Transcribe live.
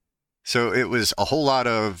So it was a whole lot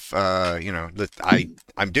of,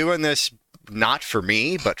 I'm doing this not for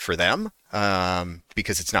me, but for them,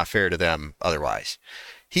 because it's not fair to them otherwise.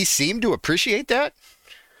 He seemed to appreciate that,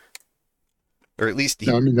 or at least he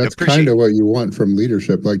No, I mean, that's kind of what you want from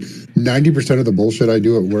leadership. Like 90% of the bullshit I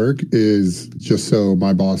do at work is just so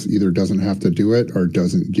my boss either doesn't have to do it or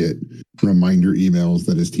doesn't get reminder emails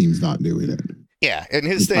that his team's not doing it. Yeah, and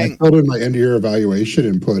his thing. I filled in my end of year evaluation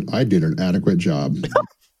and put, I did an adequate job.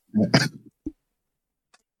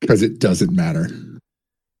 Because it doesn't matter.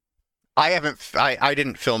 I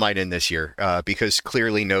didn't fill mine in this year because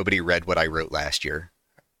clearly nobody read what I wrote last year.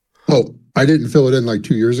 Oh, I didn't fill it in like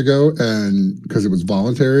 2 years ago, and because it was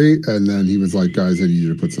voluntary, and then he was like, guys, I need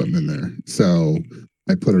you to put something in there. So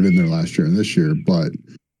I put it in there last year and this year, but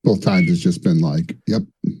both times it's just been like, yep,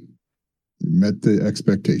 met the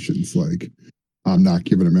expectations. Like, I'm not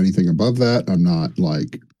giving them anything above that. I'm not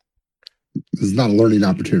like, this is not a learning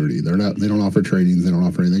opportunity. They don't offer trainings. They don't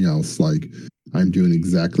offer anything else. Like, I'm doing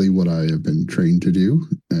exactly what I have been trained to do,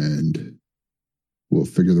 and we'll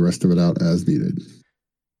figure the rest of it out as needed.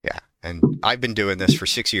 Yeah. And I've been doing this for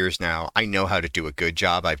 6 years now. I know how to do a good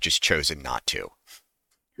job. I've just chosen not to.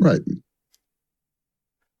 Right.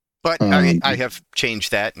 But I have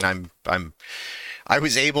changed that, and I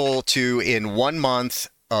was able to, in 1 month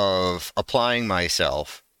of applying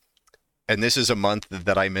myself, and this is a month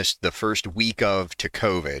that I missed the first week of to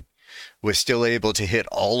COVID, was still able to hit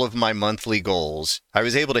all of my monthly goals. I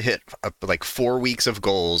was able to hit like 4 weeks of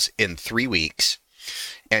goals in 3 weeks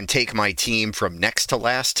and take my team from next to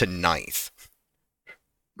last to ninth.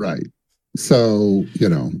 Right. So,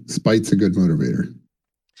 spite's a good motivator.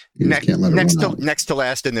 You just can't let it run out. Next to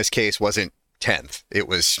last in this case wasn't 10th. It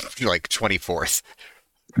was like 24th.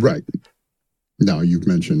 Right. Now, you've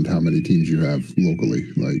mentioned how many teams you have locally.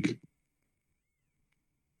 Like,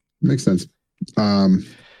 makes sense.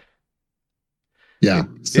 Yeah.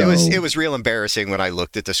 So it was real embarrassing when I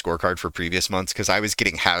looked at the scorecard for previous months because I was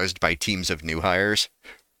getting housed by teams of new hires.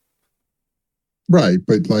 Right,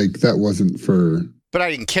 but like that wasn't for. But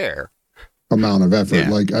I didn't care. Amount of effort. Yeah.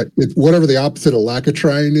 Like whatever the opposite of lack of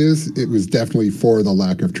trying is, it was definitely for the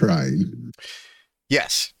lack of trying.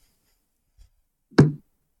 Yes.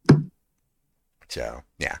 So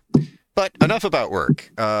yeah, but enough about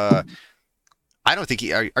work. I don't think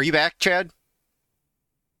are you back, Chad?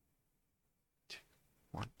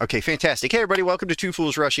 Okay, fantastic. Hey, everybody, welcome to Two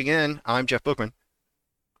Fools Rushing In. I'm Jeff Bookman.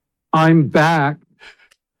 I'm back.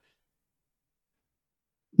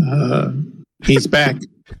 He's back.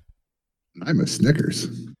 I'm a Snickers.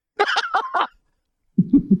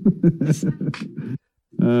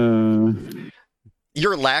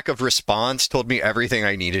 Your lack of response told me everything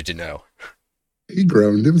I needed to know. He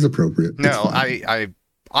groaned. It was appropriate. No, I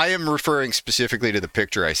am referring specifically to the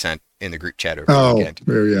picture I sent in the group chat over the weekend.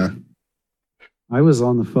 Oh, yeah. I was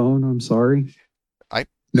on the phone. I'm sorry.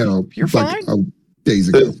 No, you're fine. Days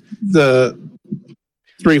ago. The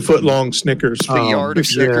 3 foot long Snickers. A yard of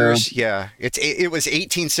Snickers. Yeah. It was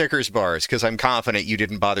 18 Snickers bars because I'm confident you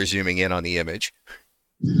didn't bother zooming in on the image.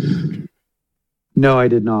 No, I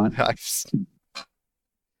did not.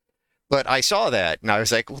 But I saw that and I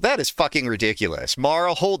was like, well, that is fucking ridiculous.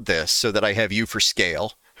 Mara, hold this so that I have you for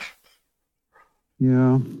scale.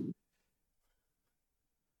 Yeah.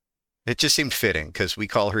 It just seemed fitting because we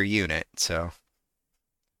call her Unit, so.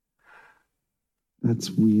 That's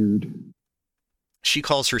weird. She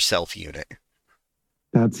calls herself Unit.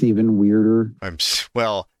 That's even weirder.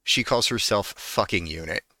 Well, she calls herself fucking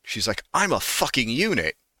Unit. She's like, I'm a fucking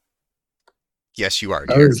unit. Yes, you are.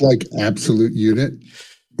 I was like absolute unit.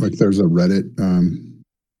 Like there's a Reddit, I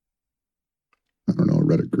don't know, a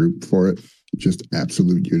Reddit group for it. Just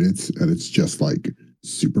absolute units. And it's just like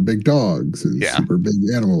super big dogs and super big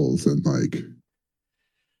animals and like,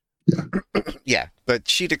 yeah. Yeah, but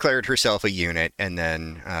she declared herself a unit and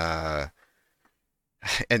then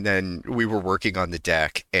we were working on the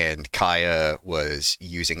deck and Kaya was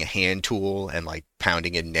using a hand tool and like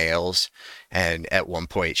pounding in nails. And at one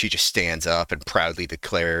point she just stands up and proudly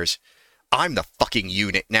declares, I'm the fucking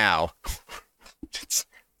unit now.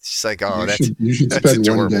 It's like, oh, you should spend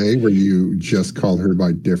adorable. One day where you just call her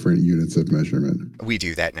by different units of measurement. We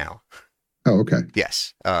do that now. Oh, okay.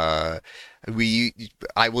 Yes. I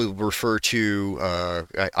will refer to,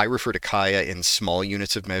 I refer to Kaya in small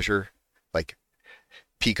units of measure, like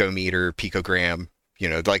picometer, picogram,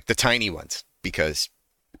 like the tiny ones, because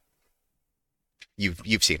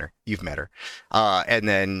you've seen her, you've met her. And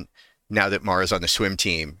then now that Mara's on the swim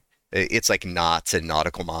team, it's like knots and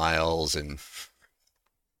nautical miles, and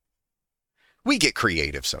we get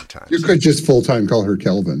creative sometimes. You could just full-time call her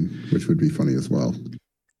Kelvin, which would be funny as well.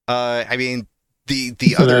 I mean, The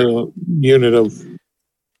Isn't other that a unit of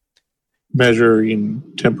measuring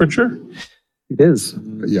temperature? It is.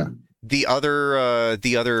 Yeah. the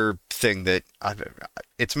other thing that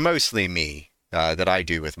it's mostly me that I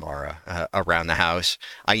do with Mara around the house.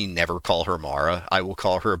 I never call her Mara. I will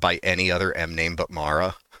call her by any other M name but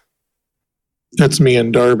Mara. That's me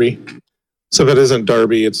and Darby. So that isn't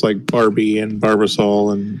Darby. It's like Barbie and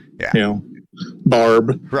Barbasol and, Yeah.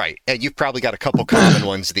 Barb. Right, and you've probably got a couple common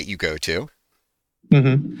ones that you go to.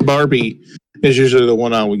 Barbie is usually the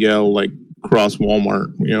one I would yell like across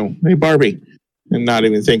Walmart, hey Barbie, and not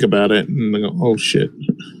even think about it, and they go, oh shit.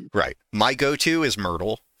 Right, my go-to is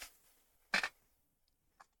Myrtle.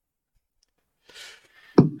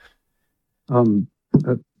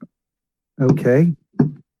 Okay.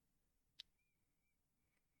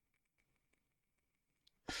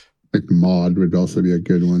 Like Maud would also be a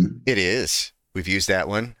good one. It is. We've used that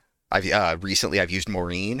one. Recently I've used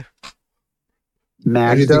Maureen. Anything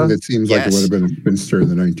Magda. that seems like it Yes. would have been stirred in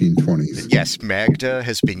the 1920s. Yes, Magda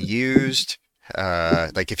has been used.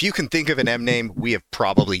 Like if you can think of an M name, we have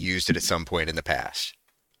probably used it at some point in the past.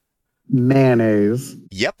 Mayonnaise.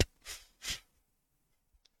 Yep.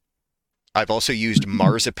 I've also used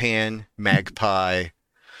Marzipan, Magpie.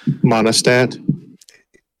 Monostat.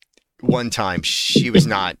 One time, she was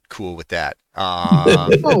not cool with that. Oh.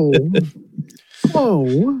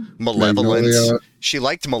 Malevolence. Magnolia, She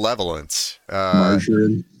liked malevolence.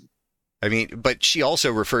 margarine. I mean, but she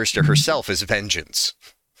also refers to herself as vengeance.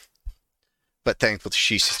 But thankfully,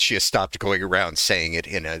 she has stopped going around saying it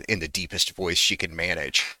in the deepest voice she can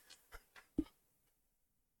manage.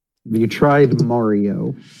 You tried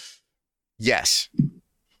Mario. Yes,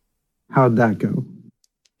 How'd that go?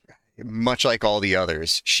 much like all the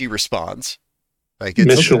others, she responds. Like it's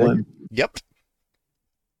Michelin. Yep.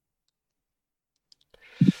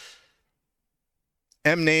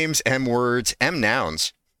 M names, M words, M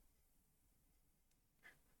nouns.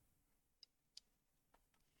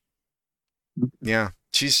 Yeah,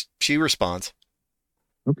 she responds.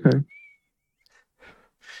 Okay.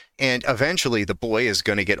 And eventually the boy is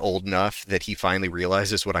going to get old enough that he finally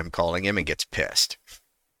realizes what I'm calling him and gets pissed.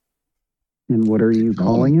 And what are you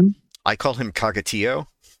calling him? I call him Cogatillo.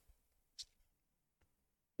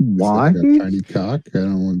 Why? Like a tiny cock. I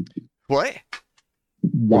don't want. What?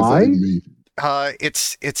 What does that Why? even mean?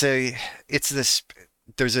 It's this.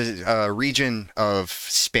 There's a region of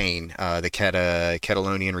Spain, the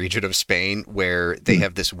Catalonian region of Spain, where they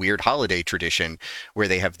have this weird holiday tradition where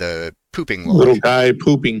they have the pooping log. Little guy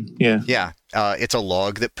pooping. Yeah. Yeah, it's a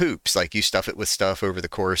log that poops. Like you stuff it with stuff over the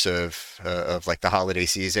course of like the holiday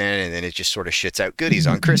season, and then it just sort of shits out goodies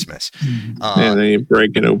on Christmas. And then you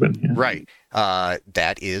break it open. Yeah. Right.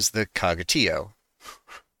 That is the Cogatillo.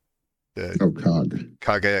 Oh, cog.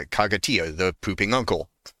 Cogatillo, the pooping uncle.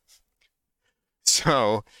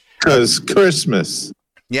 So, Because Christmas.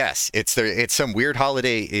 yes, it's some weird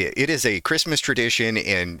holiday. It is a Christmas tradition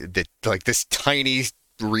in this tiny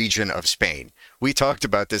region of Spain. We talked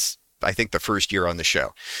about this, I think, the first year on the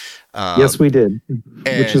show. Yes, we did.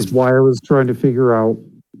 Which is why I was trying to figure out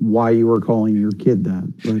why you were calling your kid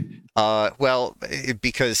that. But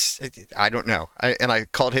because I don't know. I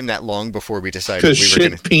called him that long before we decided Because we were shit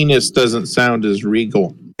going to, penis doesn't sound as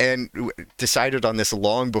regal. and decided on this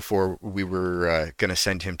long before we were going to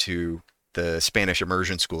send him to the Spanish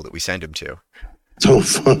immersion school that we send him to. Oh,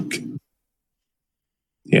 fuck.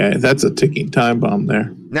 Yeah, that's a ticking time bomb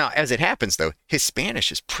there. Now, as it happens, though, his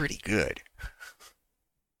Spanish is pretty good.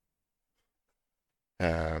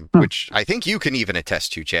 Which I think you can even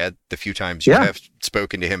attest to, Chad, the few times you Yeah. have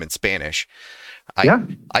spoken to him in Spanish. yeah,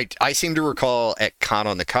 I seem to recall at Con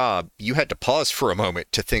on the Cob, you had to pause for a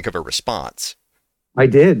moment to think of a response. I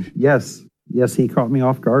did. Yes. Yes, he caught me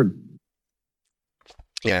off guard.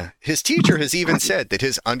 Yeah. His teacher has even said that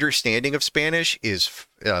his understanding of Spanish is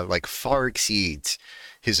far exceeds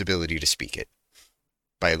his ability to speak it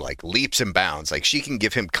by like leaps and bounds. Like she can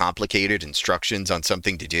give him complicated instructions on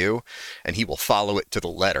something to do and he will follow it to the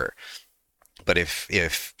letter. But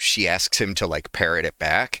if she asks him to like parrot it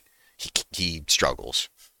back, he struggles,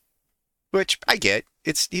 which I get.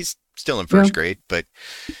 He's still in first grade, but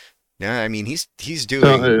yeah, I mean, he's doing.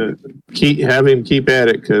 Have him keep at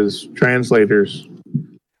it because translators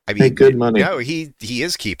I mean, make good money. No, he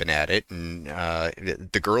is keeping at it, and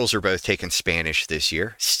the girls are both taking Spanish this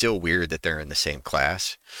year. Still weird that they're in the same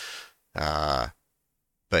class, but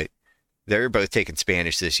they're both taking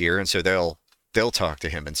Spanish this year, and so they'll talk to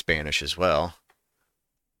him in Spanish as well.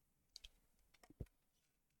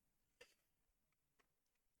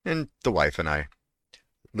 And the wife and I,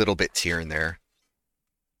 little bits here and there.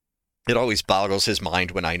 It always boggles his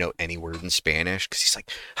mind when I know any word in Spanish, because he's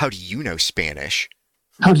like, "How do you know Spanish?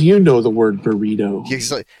 How do you know the word burrito?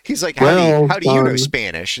 He's like, Well, how do you know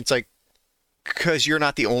Spanish?" It's like, because you're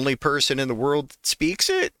not the only person in the world that speaks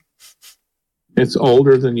it. It's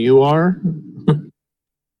older than you are. I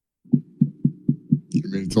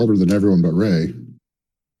mean, it's older than everyone but Ray.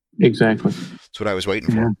 Exactly. That's what I was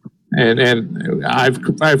waiting for. And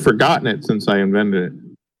I've forgotten it since I invented it.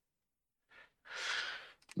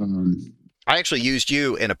 I actually used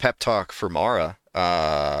you in a pep talk for Mara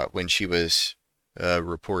when she was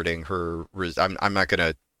reporting her. I'm not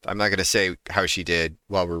gonna say how she did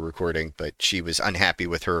while we're recording, but she was unhappy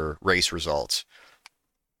with her race results.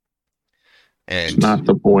 And it's not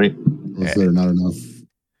the point. Was there not enough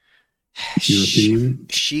European?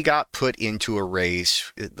 She got put into a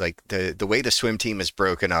race, like the way the swim team is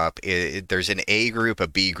broken up. There's an A group, a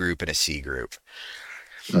B group, and a C group.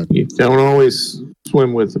 You don't always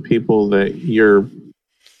swim with the people that you're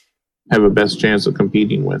have a best chance of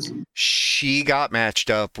competing with. She got matched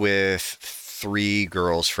up with 3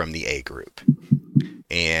 girls from the A group,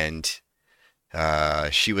 and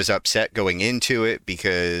she was upset going into it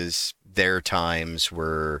because their times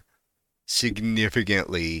were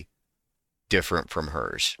significantly different from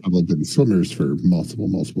hers. I've been swimmers for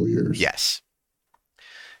multiple years. Yes.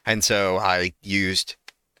 And so I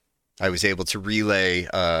was able to relay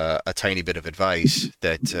a tiny bit of advice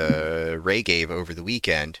that Ray gave over the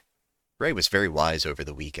weekend. Ray was very wise over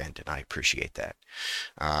the weekend, and I appreciate that.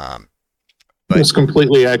 But it's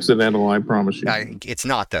completely accidental, I promise you. It's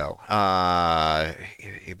not, though,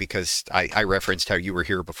 because I referenced how you were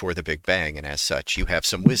here before the Big Bang, and as such, you have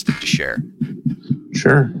some wisdom to share.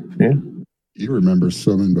 Sure, yeah. You remember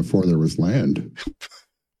swimming before there was land.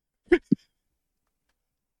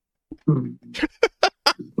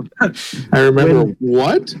 I remember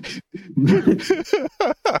what?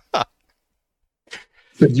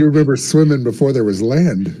 You remember swimming before there was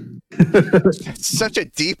land. That's such a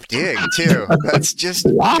deep dig, too. That's just,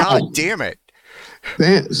 wow. God damn it.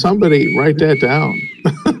 Man, somebody write that down.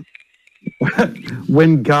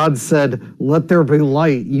 When God said, "Let there be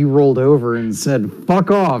light," you rolled over and said, "Fuck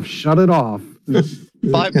off, shut it off."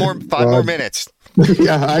 5 more minutes.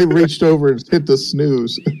 Yeah, I reached over and hit the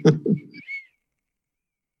snooze.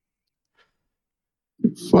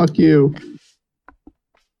 Fuck you.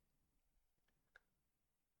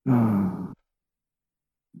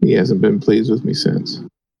 He hasn't been pleased with me since.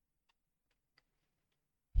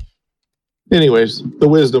 Anyways, the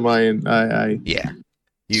wisdom I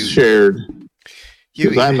you shared.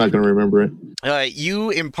 I'm not going to remember it.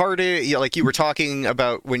 You imparted, like you were talking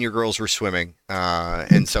about when your girls were swimming,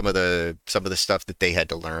 and some of the stuff that they had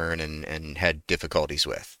to learn and had difficulties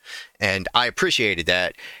with, and I appreciated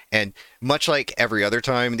that. And much like every other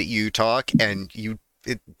time that you talk, and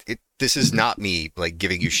this is not me like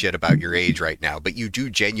giving you shit about your age right now, but you do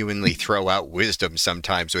genuinely throw out wisdom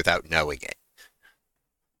sometimes without knowing it.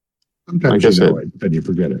 Sometimes you know it, then you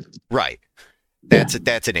forget it. Right.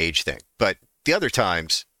 That's an age thing. But the other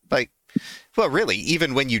times, like, well, really,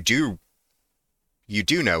 even when you do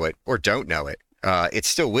know it or don't know it, it's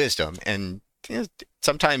still wisdom, and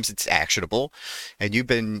sometimes it's actionable. And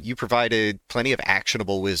you provided plenty of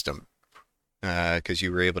actionable wisdom because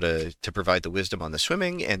you were able to provide the wisdom on the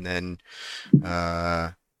swimming, and then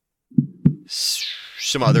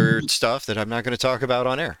some other stuff that I'm not going to talk about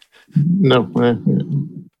on air. No,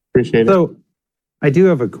 appreciate it. So, I do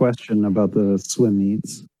have a question about the swim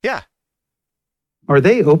meets. Yeah. Are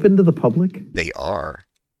they open to the public? They are.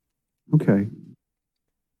 Okay.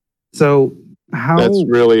 So how... That's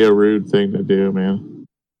really a rude thing to do, man.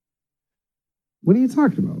 What are you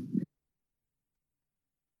talking about?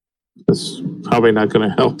 That's probably not going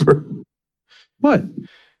to help her. What?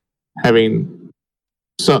 Having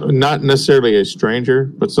not necessarily a stranger,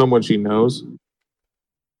 but someone she knows.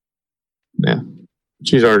 Yeah.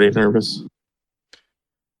 She's already nervous.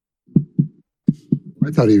 I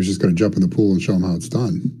thought he was just going to jump in the pool and show him how it's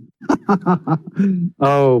done.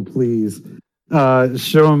 Oh, please.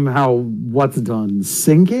 Show him how what's done.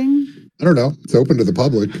 Sinking? I don't know. It's open to the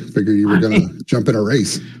public. Figure you were going to jump in a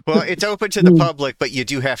race. Well, it's open to the public, but you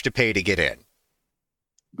do have to pay to get in.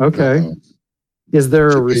 Okay. Is there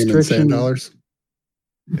a restriction? $10?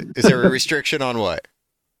 Is there a restriction on what?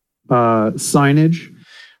 Signage?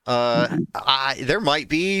 There might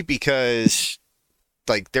be, because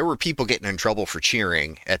like there were people getting in trouble for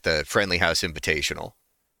cheering at the Friendly House Invitational.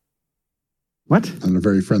 What? On a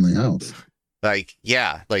very friendly house. Like,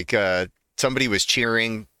 yeah, like somebody was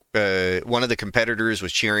cheering. One of the competitors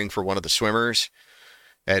was cheering for one of the swimmers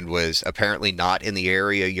and was apparently not in the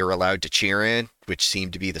area you're allowed to cheer in, which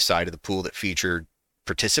seemed to be the side of the pool that featured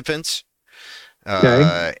participants.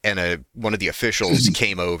 Okay. And one of the officials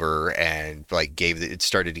came over and like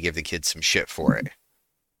started to give the kids some shit for it.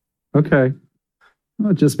 Okay.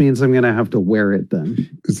 Well, it just means I'm going to have to wear it then.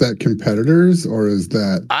 Is that competitors or is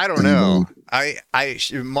that? I don't know.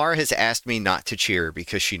 Mar has asked me not to cheer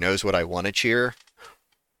because she knows what I want to cheer.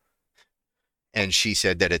 And she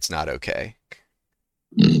said that it's not okay.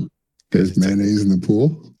 There's mayonnaise in the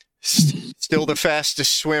pool. Still the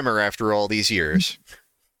fastest swimmer after all these years.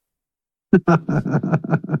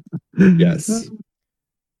 Yes.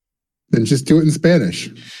 Then just do it in Spanish.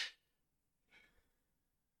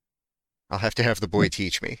 I'll have to have the boy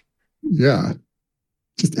teach me. Yeah.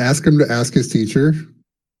 Just ask him to ask his teacher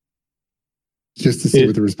just to see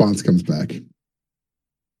what the response comes back.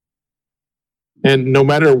 And no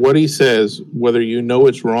matter what he says, whether you know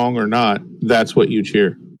it's wrong or not, that's what you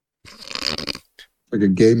cheer. Like a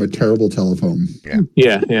game of terrible telephone.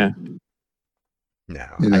 Yeah, yeah. No.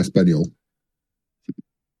 In Espanol.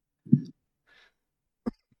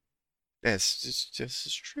 Yes, this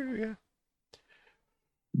is true, yeah.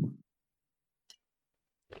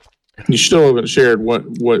 You still haven't shared what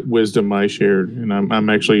wisdom I shared, and I'm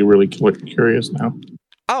actually really curious now.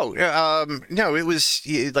 Oh, no, it was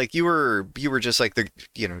like you were just like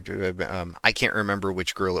I can't remember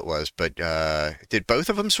which girl it was, but did both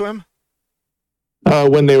of them swim?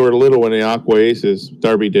 When they were little, when the Aqua Aces,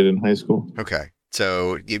 Darby did in high school. Okay,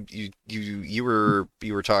 so you were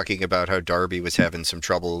talking about how Darby was having some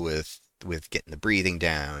trouble with getting the breathing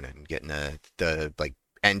down and getting the like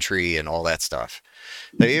entry and all that stuff.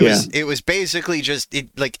 It was basically just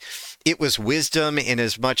it was wisdom in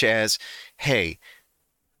as much as, hey,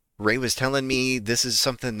 Ray was telling me this is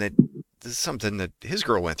something that his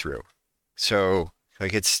girl went through. So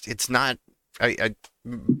like it's not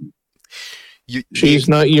she's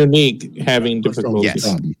not unique having difficulties.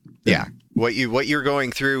 Yes. Yeah. What you're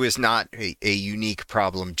going through is not a unique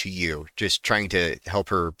problem to you. Just trying to help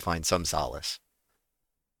her find some solace.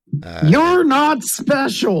 You're not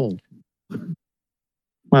special.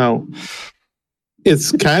 Well,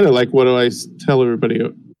 it's kind of like what do I tell everybody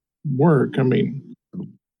at work? I mean,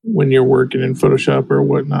 when you're working in Photoshop or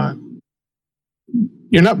whatnot,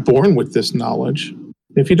 you're not born with this knowledge.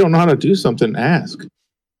 If you don't know how to do something, ask.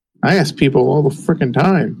 I ask people all the freaking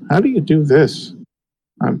time, how do you do this?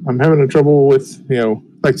 I'm having a trouble with,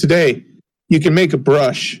 like today, you can make a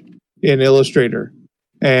brush in Illustrator.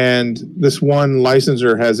 And this one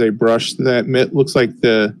licensor has a brush that looks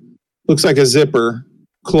like a zipper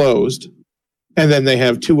closed. And then they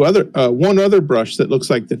have one other brush that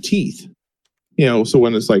looks like the teeth, so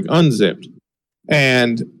when it's like unzipped.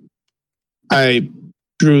 And I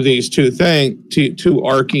drew these two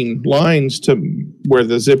arcing lines to where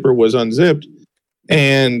the zipper was unzipped,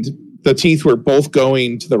 and the teeth were both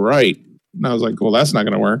going to the right. And I was like, well, that's not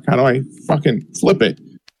going to work. How do I fucking flip it?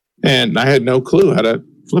 And I had no clue how to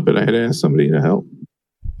flip it. I had to ask somebody to help.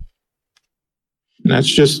 And that's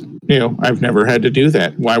just, I've never had to do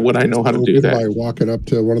that. Why would I know how to do that? By walking up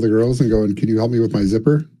to one of the girls and going, can you help me with my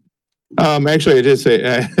zipper? Actually, I did say,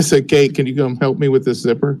 I said, Kate, can you come help me with this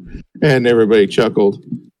zipper? And everybody chuckled.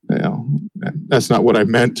 That's not what I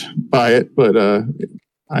meant by it, but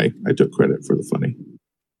I took credit for the funny.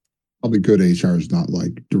 Probably good HR is not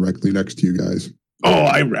like directly next to you guys. Oh,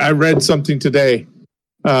 I read something today.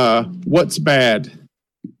 What's bad?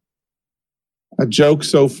 A joke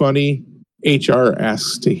so funny, HR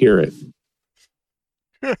asks to hear it.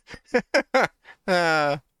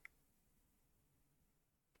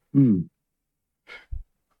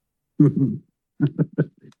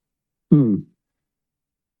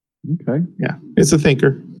 Okay. Yeah, it's a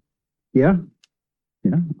thinker. Yeah,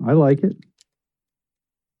 I like it.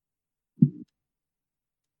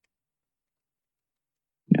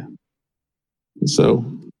 Yeah. So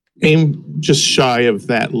aim just shy of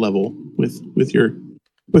that level with your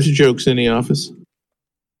jokes in the office.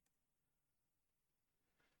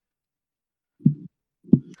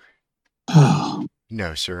 Oh.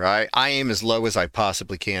 No, sir. I aim as low as I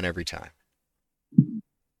possibly can every time.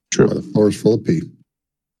 True. The floor is full of pee.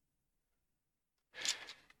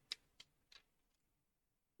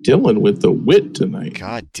 Dylan with the wit tonight.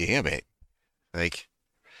 God damn it. Like,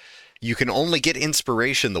 you can only get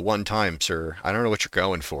inspiration the one time, sir. I don't know what you're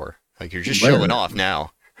going for. Like, you're just showing off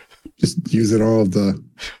now. Just using all of the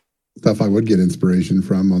stuff I would get inspiration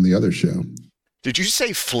from on the other show. Did you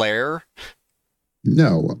say flair?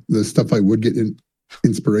 No, the stuff I would get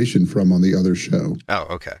inspiration from on the other show. Oh,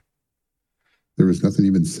 okay. There was nothing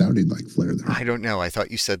even sounding like flair there. I don't know. I thought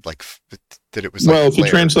you said like that it was. Well, like if you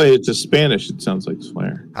translate it to Spanish, it sounds like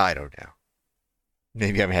flair. I don't know.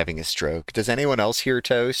 Maybe I'm having a stroke. Does anyone else hear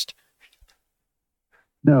toast?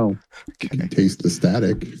 No. You can taste the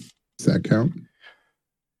static. Does that count?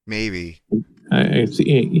 Maybe. I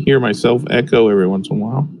hear myself echo every once in a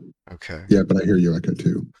while. Okay. Yeah, but I hear you echo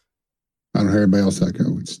too. I don't hear anybody else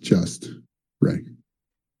echo. It's just Ray.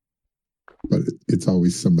 But it's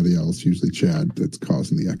always somebody else, usually Chad, that's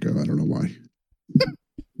causing the echo. I don't know why.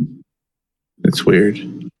 It's weird.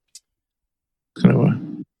 Kind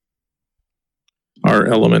of our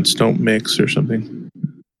elements don't mix or something.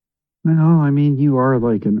 Well, I mean, you are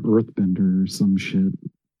like an earthbender or some shit.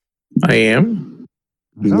 I am?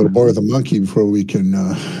 Be a little more with a monkey before we can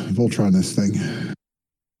Voltron this thing.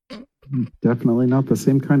 Definitely not the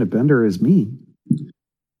same kind of bender as me.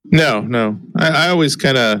 No. I always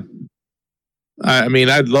kind of... I mean,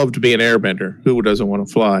 I'd love to be an airbender. Who doesn't want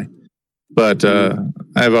to fly? But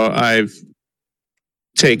I've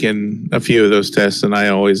taken a few of those tests, and I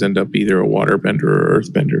always end up either a waterbender or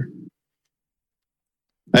earthbender.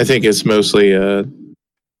 I think it's mostly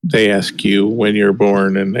they ask you when you're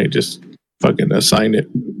born, and they just fucking assign it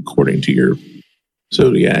according to your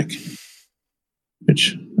zodiac,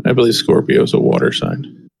 which I believe Scorpio is a water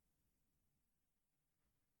sign.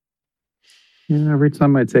 Yeah, every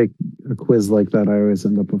time I take a quiz like that, I always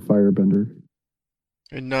end up a firebender.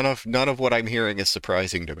 And none of what I'm hearing is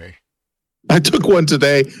surprising to me. I took one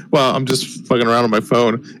today. Well, I'm just fucking around on my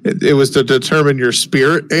phone. It was to determine your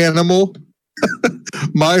spirit animal.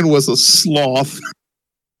 Mine was a sloth.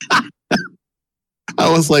 I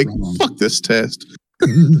was like, fuck this test.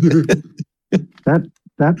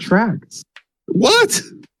 That tracks. What?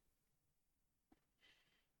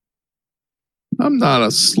 I'm not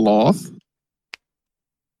a sloth.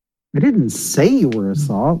 I didn't say you were a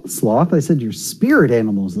sloth. I said your spirit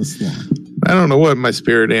animal is a sloth. I don't know what my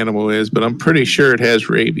spirit animal is, but I'm pretty sure it has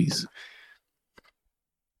rabies.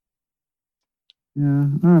 Yeah,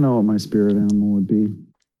 I don't know what my spirit animal would be.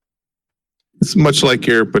 It's much like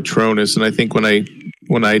your Patronus, and I think when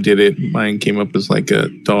I did it, mine came up as like a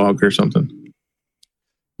dog or something,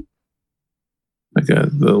 like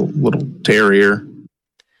the little terrier.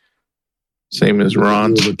 Same as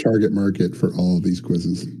Ron. The target market for all of these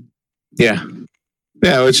quizzes. Yeah,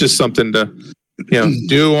 it's just something to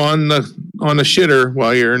do on the shitter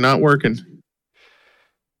while you're not working.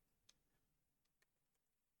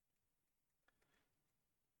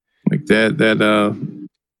 Like that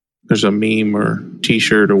there's a meme or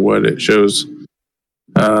t-shirt or what it shows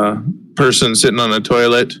person sitting on a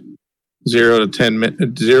toilet 0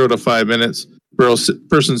 to 5 minutes,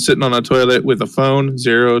 person sitting on a toilet with a phone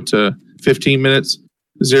 0 to 15 minutes,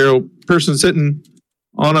 0 person sitting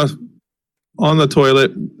on the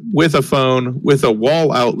toilet with a phone with a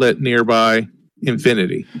wall outlet nearby,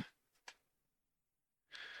 infinity.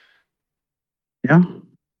 Yeah.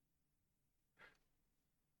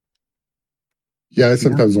 Yeah, I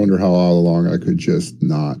sometimes wonder how all along I could just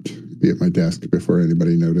not be at my desk before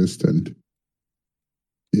anybody noticed, and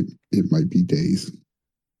it might be days.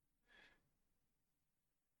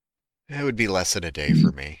 It would be less than a day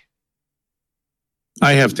for me.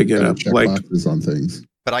 I have to get up check like boxes on things.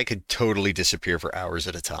 But I could totally disappear for hours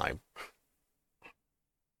at a time.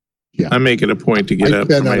 Yeah, I make it a point to get up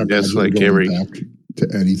from my desk like every back to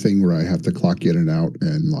anything where I have to clock in and out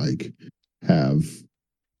and like have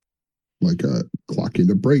like a clock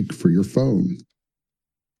in a break for your phone.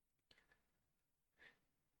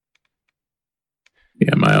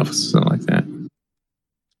 Yeah, my office is not like that.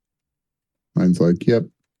 Mine's like, yep,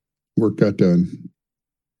 work got done.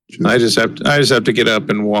 I just have to get up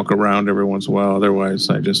and walk around every once in a while. Otherwise,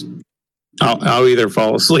 I'll either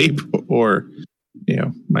fall asleep or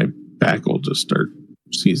my back will just start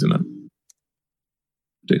seizing up.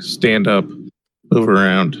 To stand up, move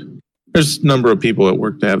around. There's a number of people at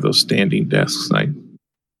work that have those standing desks. I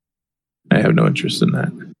have no interest in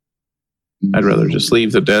that. I'd rather just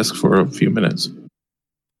leave the desk for a few minutes.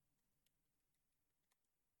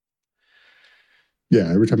 Yeah,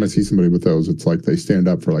 every time I see somebody with those, it's like they stand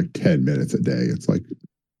up for like 10 minutes a day. It's like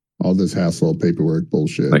all this hassle, paperwork,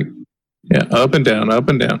 bullshit. Like, yeah, up and down, up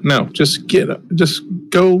and down. No, just get up. Just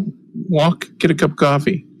go walk, get a cup of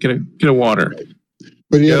coffee, get a water.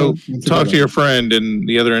 But talk to your friend in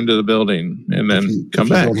the other end of the building, and then come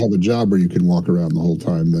back. If you don't have a job where you can walk around the whole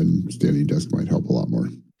time, then standing desk might help a lot more.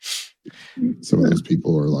 Some of those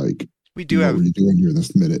people are like, we do have. What were you doing during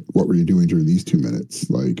this minute? What were you doing during these 2 minutes?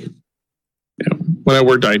 Like, when I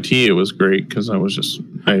worked IT, it was great because I was just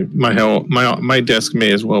my desk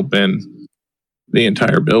may as well been the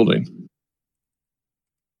entire building.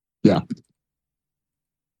 Yeah,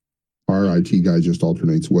 our IT guy just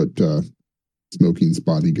alternates what smoking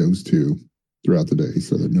spot he goes to throughout the day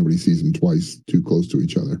so that nobody sees him twice too close to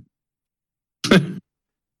each other.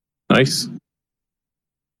 Nice.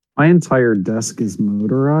 My entire desk is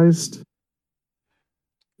motorized.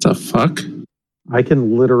 The fuck? I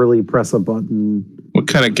can literally press a button. What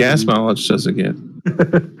kind of gas mileage does it get?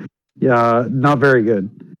 Yeah, not very good.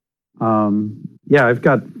 Yeah, I've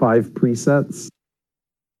got 5 presets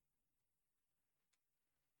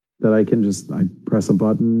that I press a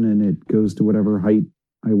button and it goes to whatever height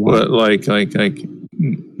I want. What, like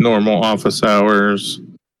normal office hours,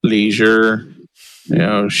 leisure,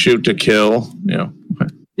 shoot to kill,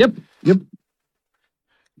 Yep.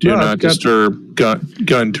 Do not disturb,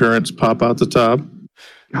 gun turrets pop out the top.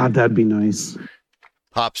 God, that'd be nice.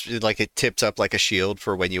 Pops, like it tips up like a shield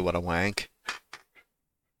for when you want to wank.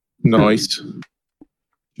 Nice.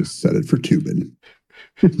 Just set it for tubing.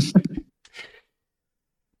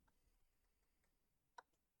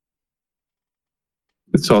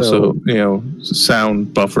 It's also,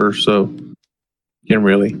 sound buffer, so you can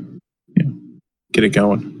really get it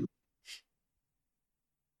going.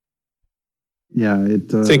 Yeah,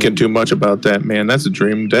 thinking too much about that, man. That's a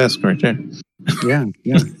dream desk right there. Yeah.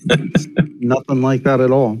 Nothing like that at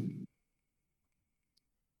all.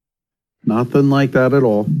 Nothing like that at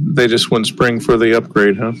all. They just went spring for the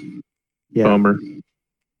upgrade, huh? Yeah. Bummer.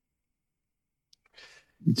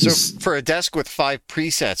 So for a desk with 5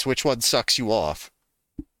 presets, which one sucks you off?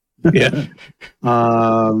 Yeah.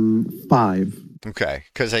 5. Okay,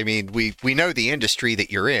 because I mean, we know the industry that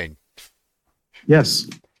you're in. Yes.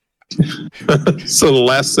 So the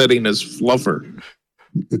last setting is fluffer.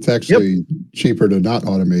 It's actually cheaper to not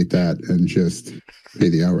automate that and just pay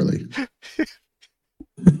the hourly.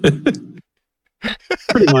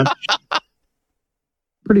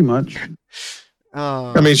 Pretty much.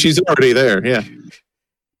 I mean, she's already there. Yeah.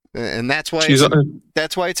 And that's why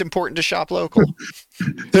that's why it's important to shop local.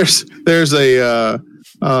 There's a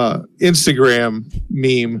Instagram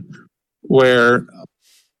meme where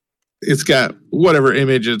it's got whatever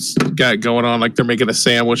image it's got going on, like they're making a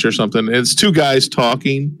sandwich or something. And it's 2 guys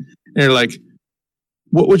talking, and they're like,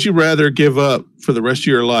 "What would you rather give up for the rest of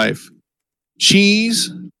your life,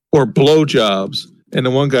 cheese or blowjobs?" And the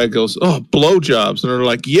one guy goes, "Oh, blowjobs," and they're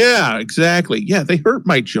like, "Yeah, exactly. Yeah, they hurt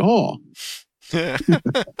my jaw." I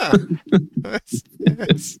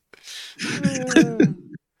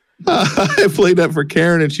played that for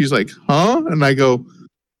Karen and she's like, "Huh?" And I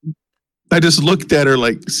just looked at her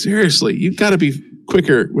like, "Seriously, you've got to be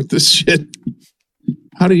quicker with this shit.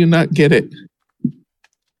 How do you not get it?"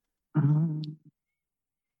 I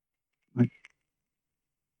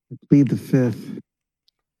plead the 5th.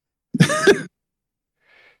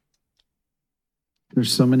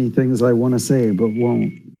 There's so many things I want to say, but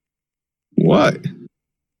won't. What?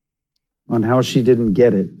 On how she didn't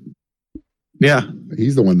get it. Yeah.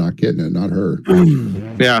 He's the one not getting it, not her.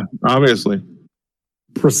 Yeah, obviously.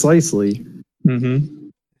 Precisely. Mm-hmm.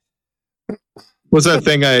 What's that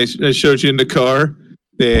thing I showed you in the car?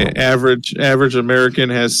 The average American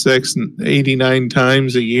has sex 89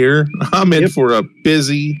 times a year. I'm in for a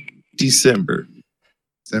busy December.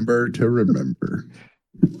 December to remember.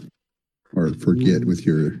 Or forget with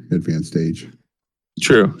your advanced age.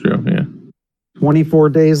 True, yeah. 24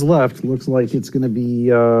 days left. Looks like it's going to be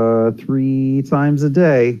 3 times a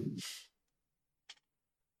day.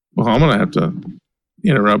 Well, I'm going to have to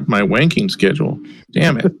interrupt my wanking schedule.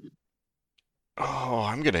 Damn it. Oh,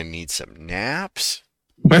 I'm going to need some naps.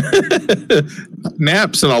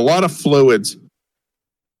 Naps and a lot of fluids.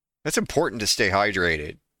 That's important to stay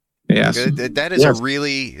hydrated. Yes. That is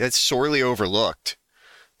that's sorely overlooked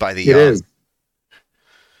by the young. It is.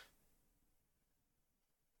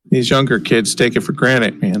 These younger kids take it for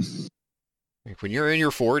granted, man. Like when you're in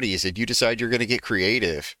your 40s and you decide you're going to get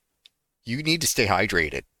creative, you need to stay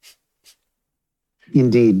hydrated.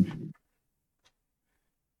 Indeed.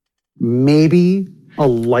 Maybe a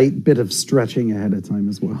light bit of stretching ahead of time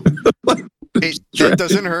as well. That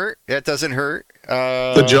doesn't hurt. That doesn't hurt.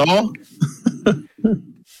 The jaw?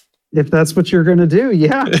 If that's what you're going to do,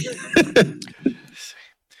 yeah.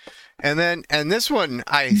 And this one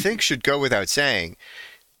I think should go without saying.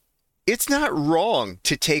 It's not wrong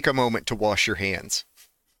to take a moment to wash your hands.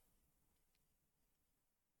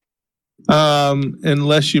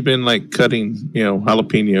 Unless you've been like cutting,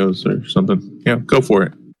 jalapenos or something. Go for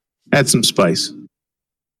it. Add some spice.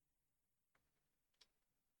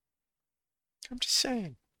 I'm just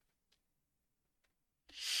saying.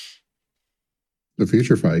 The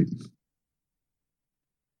future fight.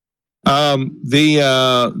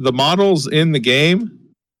 The models in the game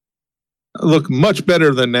look much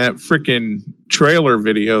better than that freaking trailer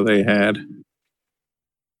video they had.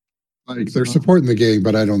 Like they're supporting the game,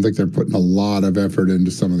 but I don't think they're putting a lot of effort into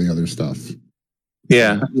some of the other stuff.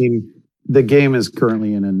 Yeah. I mean, the game is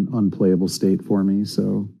currently in an unplayable state for me,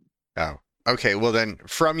 so Oh, okay. Well, then,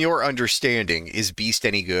 from your understanding, is Beast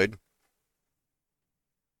any good?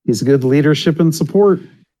 He's good leadership and support.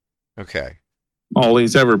 Okay. All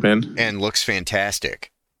he's ever been. And looks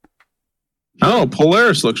fantastic. Oh,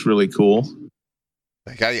 Polaris looks really cool.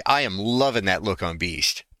 Like I am loving that look on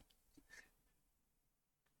Beast.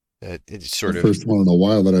 It's sort of first one in a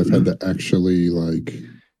while that I've had to actually like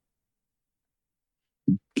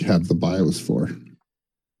have the BIOS for,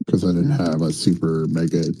 because I didn't have a super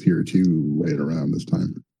mega tier 2 laying around this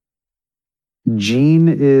time. Jean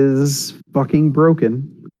is fucking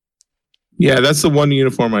broken. Yeah, that's the one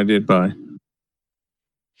uniform I did buy.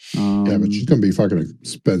 Yeah, but she's gonna be fucking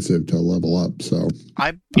expensive to level up. So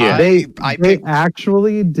they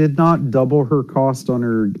actually did not double her cost on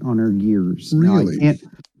her gears. Really? Now,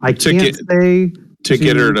 I can't say to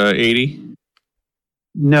get her to 80.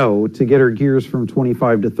 No, to get her gears from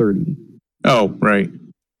 25 to 30. Oh, right.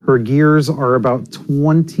 Her gears are about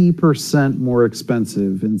 20% more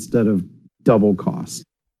expensive instead of double cost.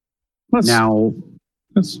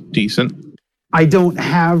 That's decent. I don't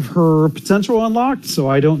have her potential unlocked, so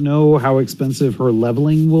I don't know how expensive her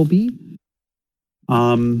leveling will be.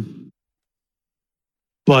 But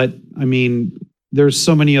I mean, there's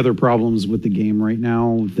so many other problems with the game right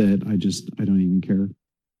now that I don't even care.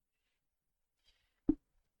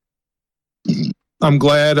 I'm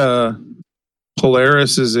glad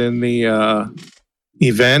Polaris is in the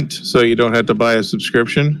event, so you don't have to buy a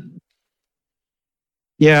subscription.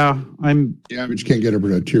 Yeah, but you can't get her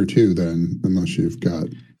to tier 2 then, unless you've got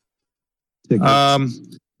tickets.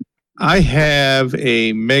 I have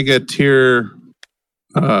a mega tier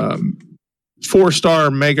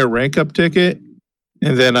 4-star mega rank up ticket,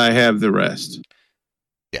 and then I have the rest.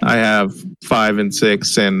 Yeah. I have 5 and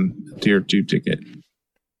 6 and tier 2 ticket.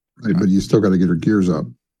 Right, but you still got to get her gears up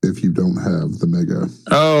if you don't have the mega.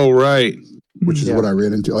 Oh, right. Which is what I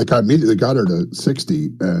ran into. Like, I immediately got her to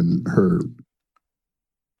 60 and her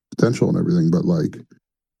potential and everything, but like,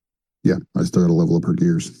 yeah, I still got to level up her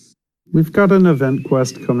gears. We've got an event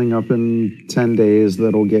quest coming up in 10 days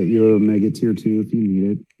that'll get you a mega tier 2 if you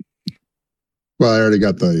need it. Well, I already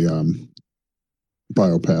got the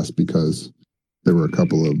bio pass because there were a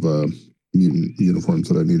couple of mutant uniforms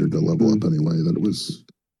that I needed to level up anyway, that it was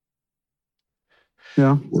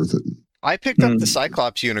worth it. I picked up the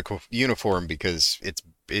Cyclops uniform because it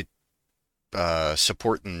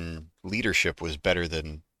support and leadership was better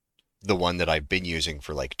than the one that I've been using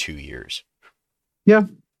for like 2 years. Yeah.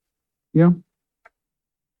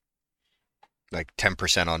 Like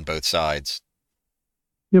 10% on both sides.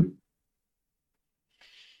 Yep.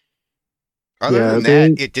 Other than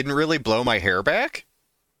that, it didn't really blow my hair back.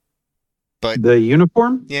 But the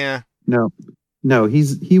uniform? Yeah. No,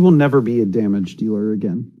 he will never be a damage dealer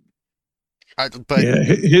again.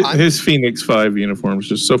 His Phoenix 5 uniform is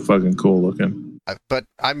just so fucking cool looking. But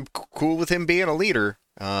I'm cool with him being a leader.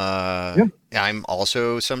 I'm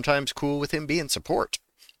also sometimes cool with him being support.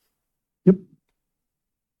 Yep.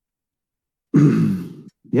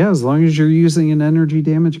 Yeah, as long as you're using an energy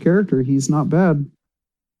damage character, he's not bad.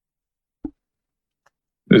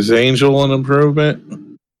 Is Angel an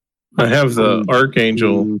improvement? I have the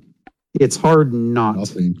Archangel. It's hard not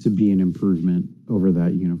to be an improvement over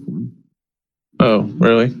that uniform. Oh,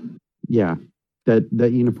 really? Yeah, that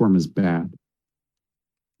uniform is bad.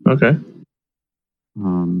 Okay.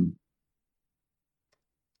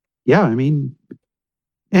 Yeah, I mean,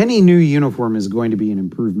 any new uniform is going to be an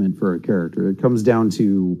improvement for a character. It comes down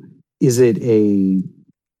to, is it a...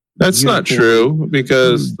 That's uniform? Not true,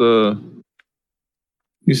 because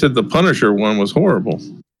you said the Punisher one was horrible.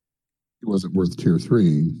 It wasn't worth tier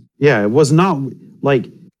 3. Yeah, it was not. Like,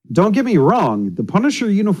 don't get me wrong, the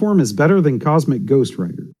Punisher uniform is better than Cosmic Ghost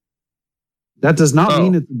Rider. That does not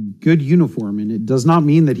mean it's a good uniform, and it does not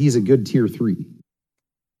mean that he's a good tier 3.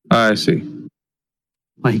 I see.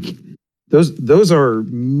 Like, those are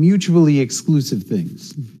mutually exclusive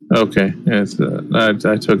things. Okay. It's,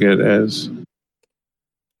 I took it as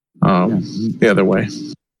the other way.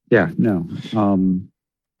 Yeah, no.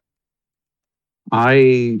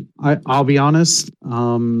 I'll be honest,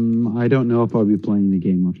 I don't know if I'll be playing the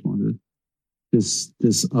game much longer. This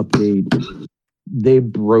update, they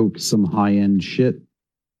broke some high-end shit.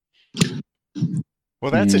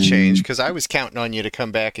 Well, that's a change, because I was counting on you to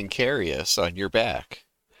come back and carry us on your back.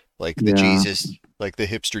 Like the Jesus, like the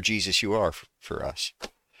hipster Jesus you are for us.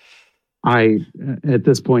 At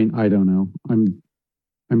this point, I don't know. I'm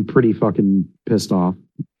pretty fucking pissed off.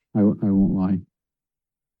 I won't lie.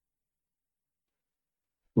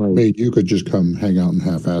 Like, hey, you could just come hang out and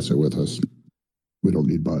half-ass it with us. We don't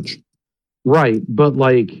need much. Right, but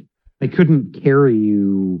like, I couldn't carry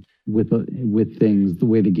you with things the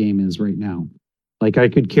way the game is right now. Like I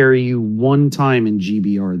could carry you one time in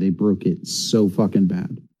GBR, they broke it so fucking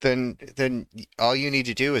bad. Then all you need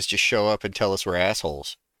to do is just show up and tell us we're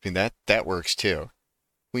assholes. I mean that works too.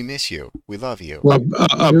 We miss you. We love you. Well,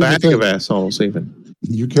 A here's the bag thing. of assholes, even.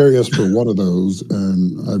 You carry us for one of those,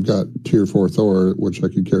 and I've got tier 4 Thor, which I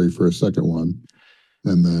could carry for a second one.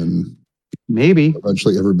 And then Maybe.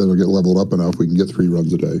 eventually everybody will get leveled up enough we can get 3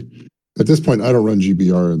 runs a day. At this point, I don't run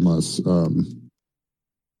GBR unless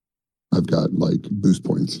I've got like boost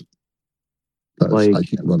points. 'Cause Like- I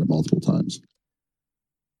can't run it multiple times.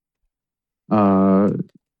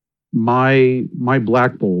 My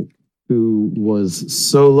Black Bolt, who was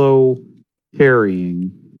solo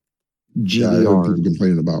carrying Yeah, I heard GBR, people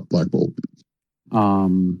complaining about Black Bolt.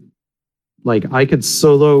 like I could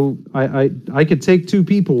solo, I could take 2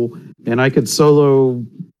 people and I could solo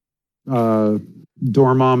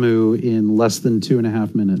Dormammu in less than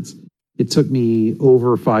 2.5 minutes. It took me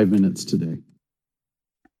over 5 minutes today.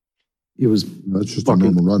 It was That's just Fucking-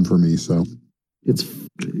 a normal run for me. So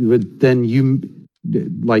then you,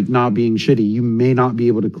 like, not being shitty, you may not be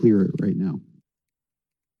able to clear it right now.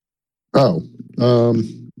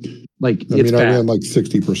 Like I it's mean, I bad. ran like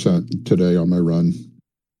 60% today on my run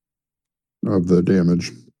of the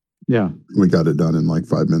damage. Yeah. We got it done in like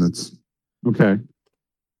 5 minutes. Okay.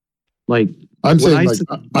 Like I'm When saying I like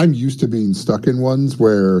s- I'm used to being stuck in ones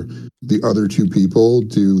where the other 2 people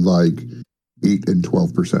do like 8 and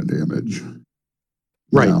 12% damage.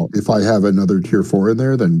 Right. Now, if I have another tier 4 in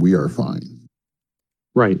there, then we are fine.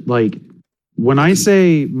 right. Like when I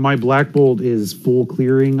say my Black Bolt is full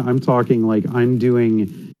clearing, I'm talking like I'm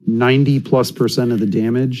doing 90+% of the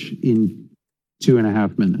damage in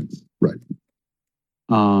 2.5 minutes. Right.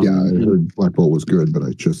 and- Yeah, I heard Black Bolt was good, but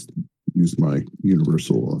I just used my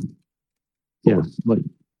universal on. yeah, like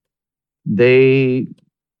they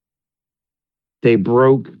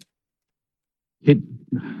broke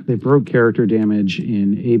character damage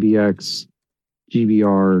in ABX,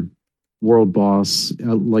 GBR, World Boss.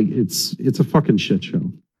 Like it's a fucking shit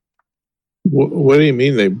show. What do you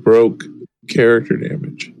mean they broke character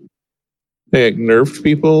damage? They like nerfed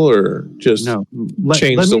people or just No,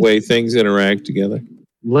 changed the way things interact together?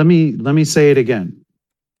 Let me say it again.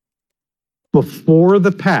 Before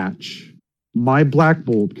the patch, my Black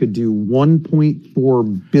Bolt could do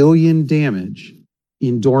 1.4 billion damage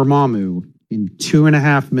in Dormammu in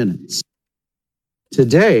 2.5 minutes.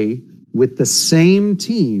 Today, with the same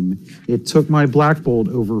team, it took my Black Bolt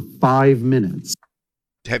over 5 minutes.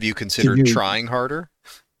 Have you considered you- trying harder?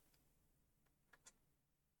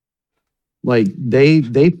 Like they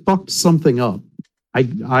fucked something up.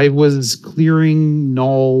 I was clearing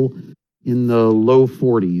null in the low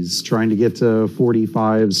 40s, trying to get to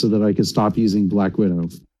 45 so that I could stop using Black Widow.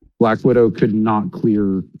 Black Widow could not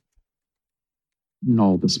clear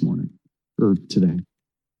null this morning or today.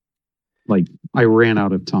 Like I ran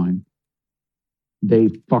out of time. They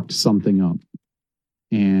fucked something up.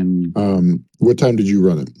 And What time did you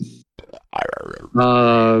run it?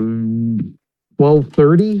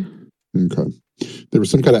 12:30. Okay. There was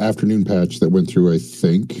some kind of afternoon patch that went through, I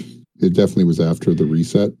think. It definitely was after the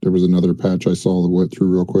reset. There was another patch I saw that went through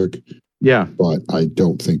real quick, Yeah, but I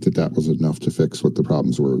don't think that was enough to fix what the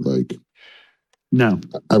problems were. Like no.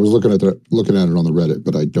 I was looking at it on the Reddit,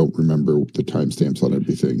 but I don't remember the timestamps on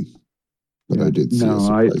everything. But I did see No, a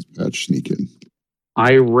surprise patch sneak in.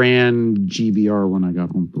 I ran GBR when I got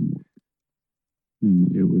home from work.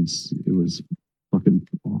 And it was fucking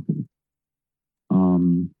awful.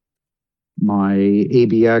 My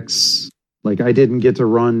ABX, like I didn't get to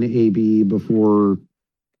run AB before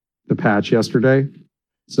the patch yesterday.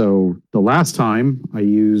 So the last time I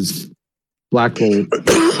used Black Bolt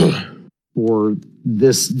for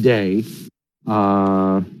this day,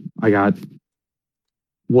 I got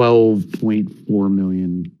 12.4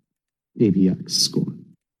 million ABX score.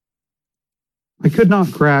 I could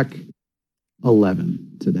not crack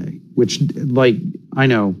 11 today, which, like, I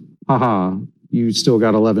know, haha, you still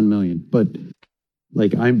got 11 million, but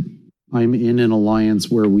like I'm in an alliance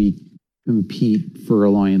where we compete for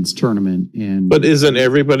alliance tournament, and But isn't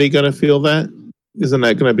everybody going to feel that? Isn't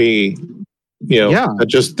that going to be, Yeah.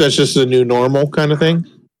 that's just a new normal kind of thing?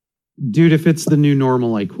 dude, if it's the new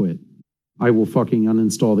normal, I quit. I will fucking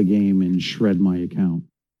uninstall the game and shred my account.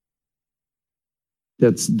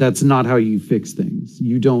 That's not how you fix things.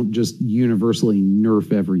 You don't just universally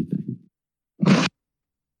nerf everything.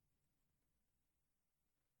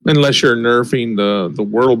 Unless you're nerfing the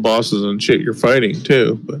world bosses and shit you're fighting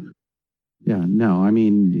too. But Yeah, no, I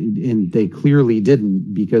mean, and they clearly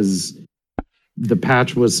didn't, because the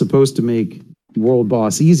patch was supposed to make world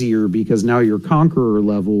boss easier because now your conqueror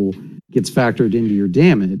level gets factored into your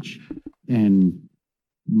damage. And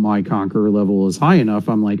my conqueror level is high enough.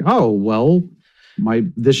 I'm like, oh, well,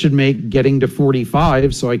 this should make getting to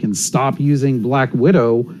 45 so I can stop using Black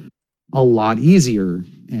Widow a lot easier.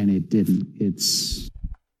 And it didn't.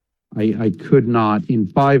 I could not, in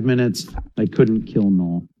 5 minutes, I couldn't kill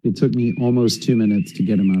Null. It took me almost 2 minutes to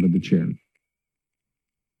get him out of the chair.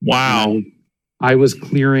 Wow. I was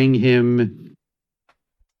clearing him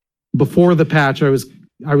before the patch. I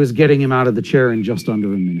was getting him out of the chair in just under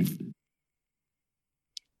a minute.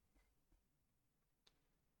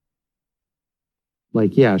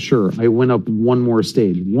 Like, yeah, sure. I went up one more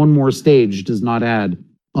stage. One more stage does not add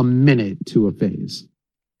a minute to a phase.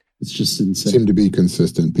 It's just insane. Seemed to be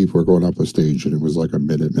consistent. People were going up a stage and it was like a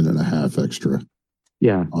minute and a half extra.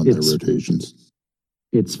 Yeah. On their rotations.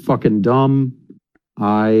 It's fucking dumb.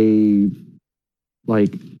 I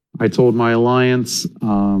told my alliance,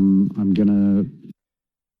 I'm gonna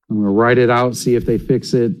write it out, see if they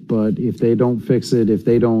fix it. But if they don't fix it, if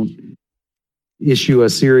they don't issue a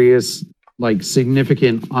serious,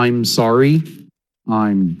 significant, I'm sorry,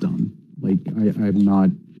 I'm done. I'm not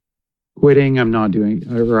quitting. I'm not doing,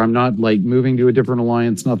 or I'm not moving to a different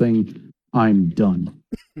alliance. Nothing. I'm done.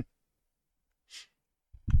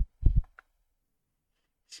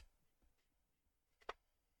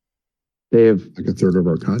 They have like a third of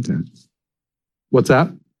our content. What's that?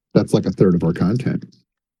 That's like a third of our content.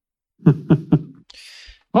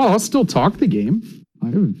 I'll still talk the game.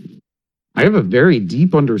 I have a very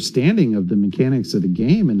deep understanding of the mechanics of the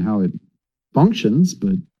game and how it functions,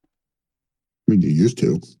 but I mean, you used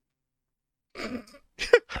to.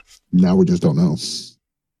 Now we just don't know.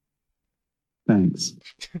 Thanks.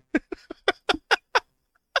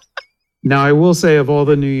 Now, I will say, of all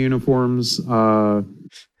the new uniforms,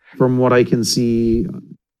 from what I can see,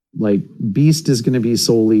 Beast is going to be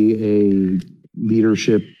solely a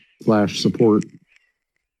leadership / support.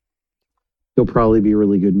 He'll probably be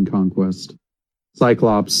really good in Conquest.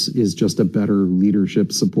 Cyclops is just a better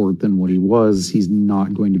leadership support than what he was. He's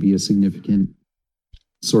not going to be a significant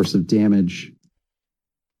source of damage.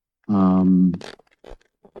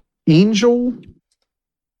 Angel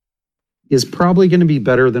is probably going to be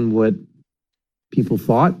better than what people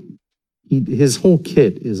thought. His whole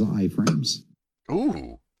kit is iframes.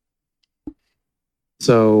 Ooh.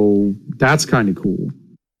 So that's kind of cool.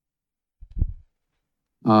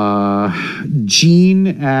 Jean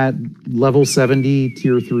at level 70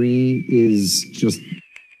 tier 3 is just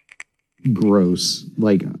gross.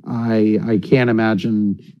 I can't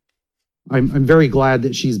imagine. I'm very glad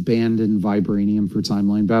that she's banned in Vibranium for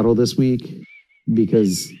Timeline Battle this week,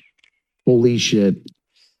 because holy shit,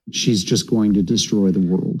 she's just going to destroy the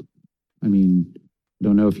world. I mean, I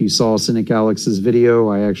don't know if you saw Cynic Alex's video.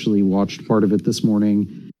 I actually watched part of it this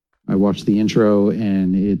morning. I watched the intro,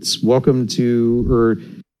 and it's welcome to,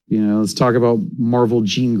 let's talk about Marvel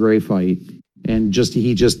Jean Grey fight. And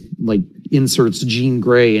he inserts Jean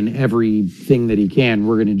Grey in everything that he can.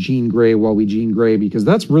 We're going to Jean Grey while we Jean Grey, because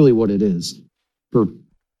that's really what it is,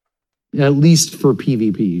 at least for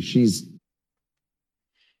PvP.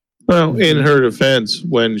 Well, in her defense,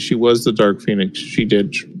 when she was the Dark Phoenix, she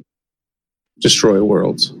did destroy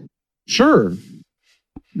worlds. Sure.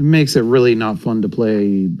 It makes it really not fun to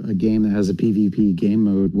play a game that has a PvP game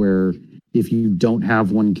mode where if you don't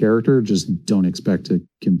have one character, just don't expect to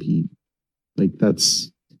compete.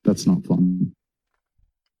 That's not fun.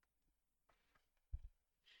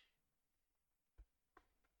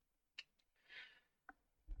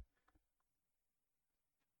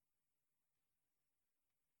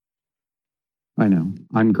 I know.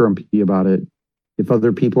 I'm grumpy about it. If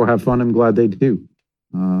other people have fun, I'm glad they do.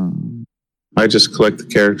 I just collect the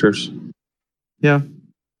characters. Yeah.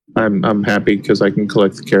 I'm happy because I can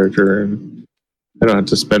collect the character and I don't have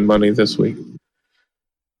to spend money this week.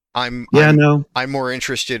 I'm more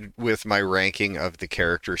interested with my ranking of the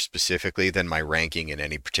character specifically than my ranking in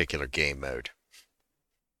any particular game mode.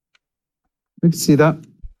 I can see that.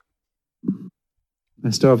 I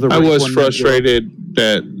still have the. I was frustrated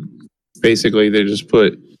that basically they just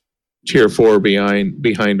put tier 4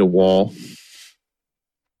 behind a wall.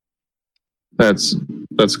 That's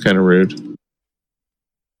kind of rude.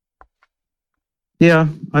 Yeah,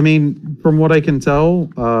 I mean, from what I can tell,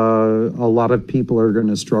 a lot of people are going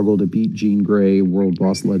to struggle to beat Jean Grey World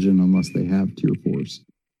Boss Legend unless they have tier 4s.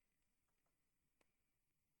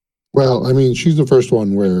 Well, I mean, she's the first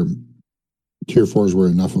one where tier 4s were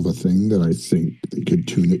enough of a thing that I think they could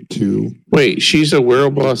tune it to. Wait, she's a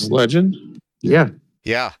World Boss Legend? Yeah.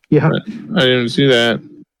 Yeah. Yeah. I didn't see that.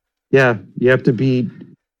 Yeah, you have to beat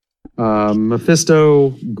Mephisto,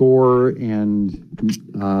 Gore, and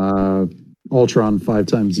Ultron 5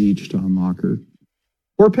 times each to unlock her.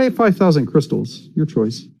 Or pay 5,000 crystals. Your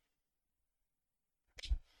choice.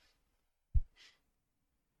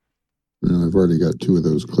 Yeah, I've already got 2 of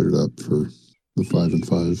those cleared up for the 5 and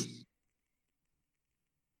 5.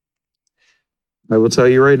 I will tell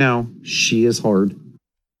you right now, she is hard.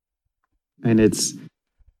 And it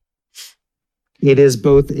is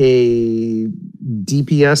both a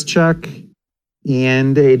DPS check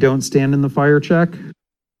and a don't stand in the fire check.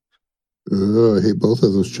 I hate both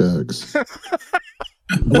of those checks.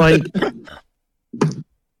 Like,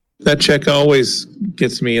 That check always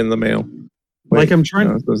gets me in the mail. Like, I'm trying-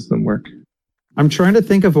 No, it doesn't work. I'm trying to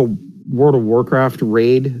think of a World of Warcraft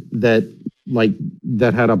raid that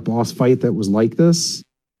had a boss fight that was like this.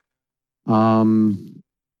 I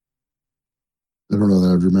don't know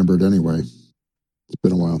that I'd remember it anyway. It's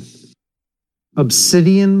been a while.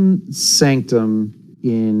 Obsidian Sanctum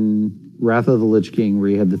in Wrath of the Lich King, where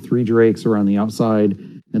you had the 3 drakes around the outside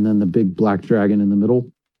and then the big black dragon in the middle.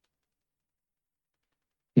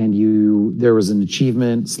 And there was an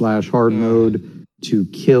achievement / hard mode to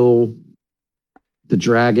kill the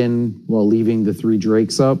dragon while leaving the 3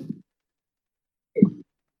 drakes up.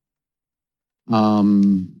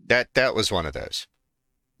 That was one of those.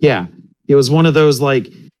 Yeah, it was one of those, like,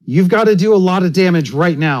 you've got to do a lot of damage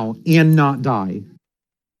right now and not die.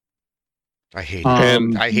 I hate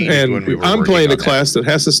Um, it. I hate it when we were I'm working playing a on that. class that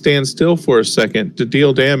has to stand still for a second to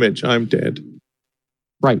deal damage. I'm dead.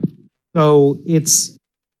 Right. So it's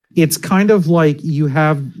kind of like you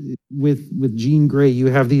have with Jean Grey, you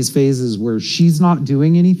have these phases where she's not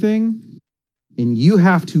doing anything and you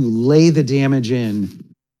have to lay the damage in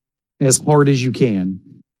as hard as you can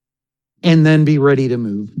and then be ready to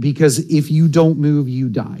move, because if you don't move, you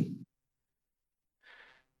die.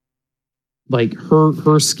 Like,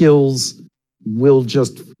 her skills will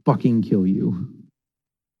just fucking kill you.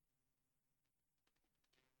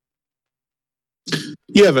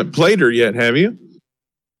 You haven't played her yet, have you?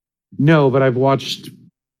 No, but I've watched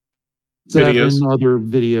 7 Videos. other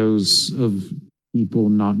videos of people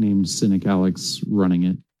not named Cynic Alex running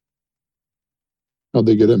it. How'd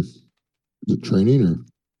they get in? Is it training or?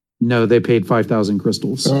 No, they paid 5,000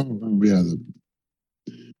 crystals. Oh, yeah, the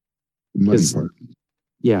money It's- part.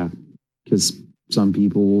 Yeah, because some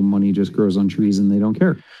people, money just grows on trees and they don't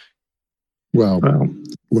care. Well, Well,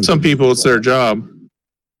 what- some people, it's their job.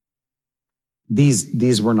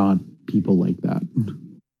 These were not people like that.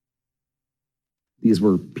 These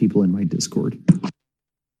were people in my Discord.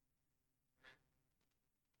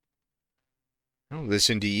 Oh,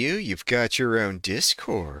 listen to you. You've got your own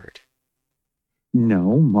Discord.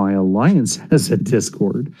 No, my alliance has a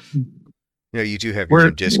Discord. No, you do have your We're,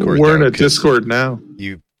 own Discord. we're in though, a 'cause Discord now.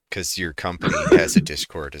 because your company has a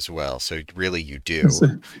Discord as well. So really, you do.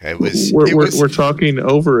 It was. We're talking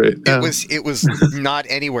over it. now. It was not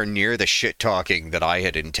anywhere near the shit talking that I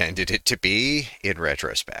had intended it to be. In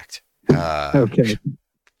retrospect, Okay.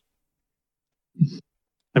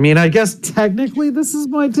 I mean, I guess technically this is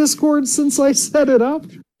my Discord since I set it up,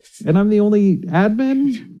 and I'm the only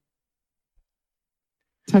admin.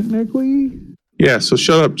 Technically. Yeah, so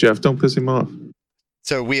shut up, Jeff. Don't piss him off.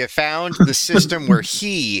 so we have found the system where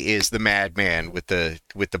he is the madman with the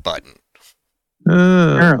button.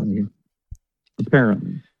 Apparently.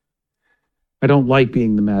 I don't like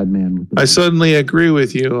being the madman with the I suddenly agree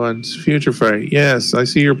with you on Future Fight. Yes, I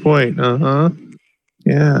see your point.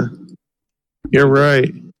 Yeah. You're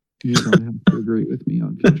right. You don't have to agree with me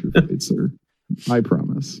on future fights, sir. I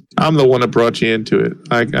promise. I'm the one that brought you into it.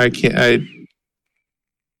 I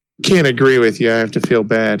can't agree with you. I have to feel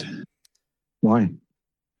bad. Why?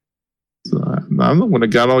 So I'm the one that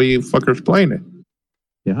got all you fuckers playing it.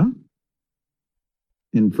 Yeah.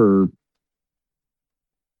 And for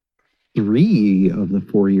 3 of the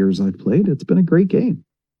 4 years I've played, it's been a great game.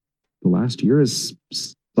 The last year has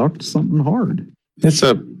sucked something hard. It's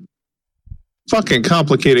a fucking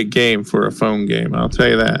complicated game for a phone game. I'll tell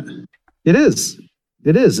you that. It is.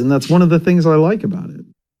 It is. And that's one of the things I like about it.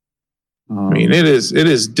 I mean, it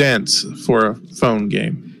is dense for a phone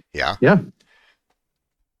game. Yeah. Yeah.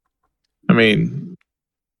 I mean,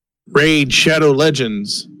 Raid Shadow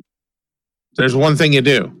Legends. There's one thing you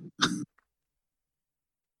do.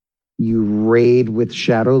 You raid with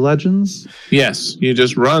Shadow Legends? Yes, you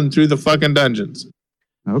just run through the fucking dungeons.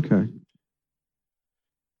 Okay.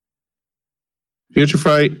 Future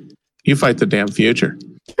Fight, you fight the damn future.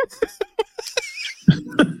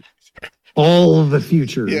 All of the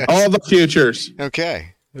future. Yeah. All the futures.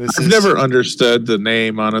 Okay. I've never understood the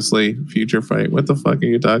name, honestly. Future Fight. What the fuck are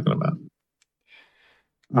you talking about?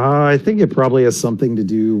 I think it probably has something to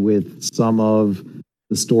do with some of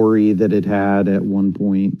the story that it had at one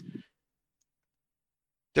point.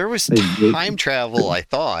 There was They- time travel, I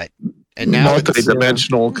thought, and now it's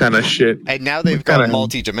multi-dimensional kind of shit. and now they've gone Kinda-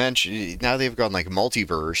 multi-dimension. Now they've gone like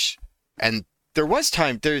multiverse, and there was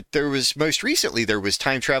time. There was most recently there was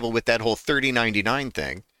time travel with that whole 3099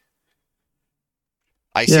 thing.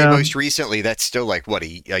 I say Yeah. most recently. That's still like what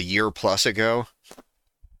a year plus ago.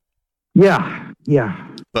 Yeah.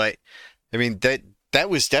 But I mean that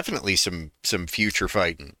was definitely some future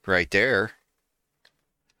fighting right there.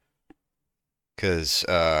 Because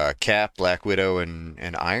Cap, Black Widow,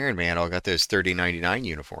 and Iron Man all got those 3099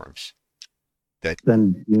 uniforms.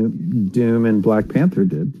 Then Doom and Black Panther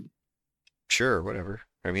did. Sure, whatever.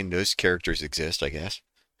 I mean, those characters exist, I guess.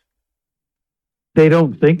 They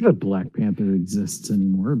don't think that Black Panther exists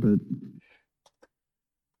anymore, but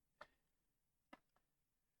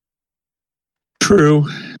True.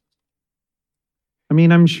 I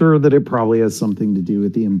mean, I'm sure that it probably has something to do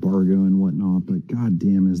with the embargo and whatnot, but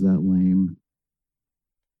goddamn, is that lame.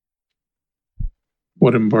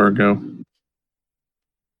 What embargo?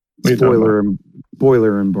 What are you talking about?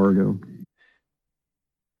 Spoiler embargo.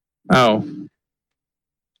 Oh.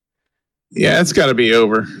 Yeah, it's got to be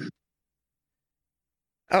over.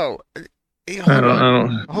 Oh,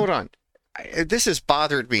 hold on. This has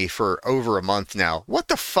bothered me for over a month now. What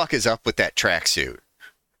the fuck is up with that tracksuit?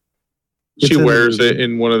 She It's in wears the- it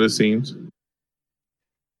in one of the scenes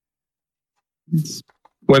It's,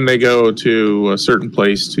 when they go to a certain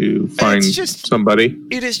place to find just- somebody.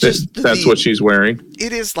 It is just That's what she's wearing.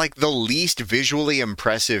 it is like the least visually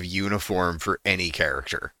impressive uniform for any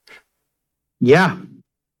character. yeah.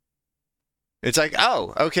 It's like,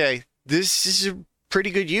 oh, okay, this is a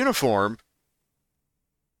pretty good uniform.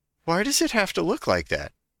 Why does it have to look like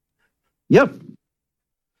that? Yep.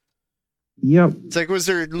 It's like, was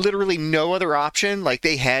there literally no other option? Like,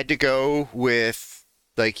 they had to go with,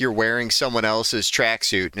 like, you're wearing someone else's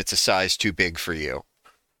tracksuit and it's a size too big for you.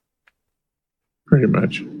 Pretty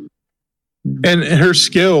much. And her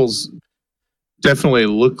skills definitely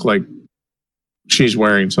look like she's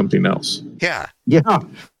wearing something else. Yeah.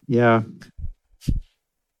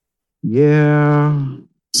 Yeah.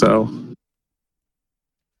 So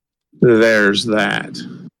there's that.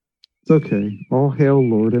 It's okay. All hail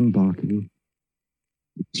Lord M'Baku.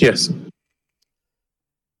 Yes.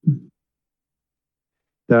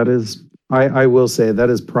 That is, I will say, that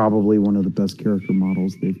is probably one of the best character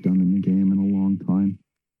models they've done in the game in a long time.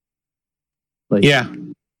 Like, Yeah.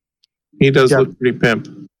 He does Yeah. look pretty pimp.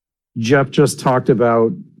 Jeff just talked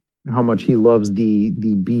about how much he loves the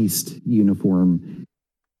Beast uniform.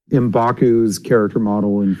 M'Baku's character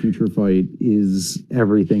model in Future Fight is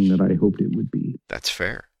everything that I hoped it would be. That's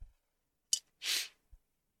fair.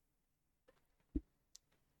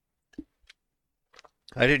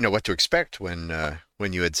 I didn't know what to expect when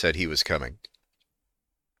you had said he was coming.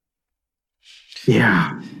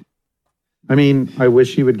 Yeah. I mean, I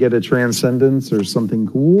wish he would get a Transcendence or something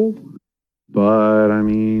cool, but I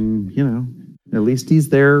mean, you know, at least he's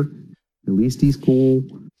there. At least he's cool.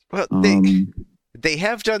 Well, they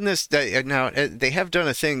have done this now. They have done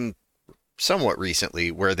a thing somewhat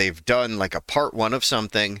recently where they've done like a part one of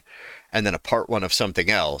something, and then a part one of something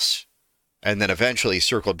else, and then eventually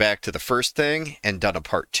circled back to the first thing and done a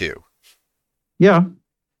part two. Yeah.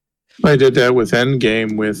 I did that with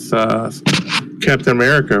Endgame with Captain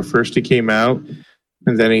America. First he came out,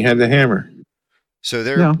 and then he had the hammer. So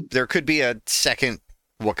there could be a second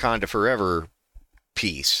Wakanda Forever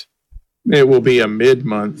piece, It will be a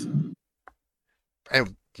mid-month,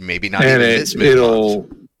 and maybe not and even this mid-month. it'll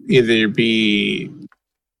either be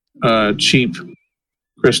a cheap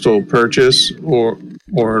crystal purchase, or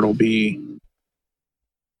it'll be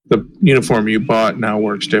the uniform you bought now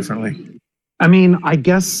works differently. I mean, I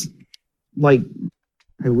guess, like,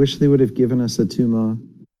 I wish they would have given us Atuma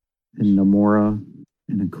and Namora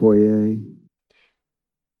and Okoye,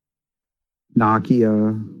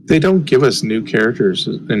 Nakia, They don't give us new characters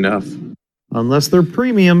enough. unless they're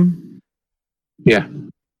premium. Yeah.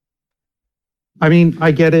 I mean,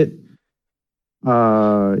 I get it.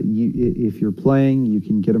 If you're playing, you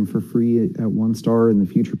can get them for free at 1 star in the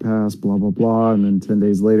Future Pass, blah, blah, blah. And then 10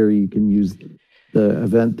 days later, you can use the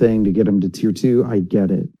event thing to get them to tier 2. I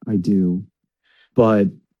get it. I do. But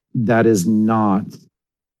that is not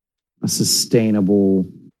a sustainable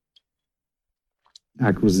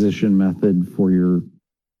acquisition method for your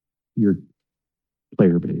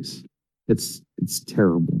player base. It's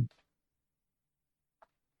terrible.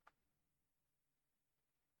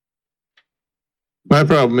 My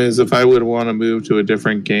problem is if I would want to move to a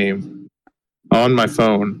different game on my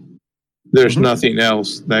phone, There's Mhm. nothing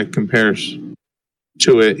else that compares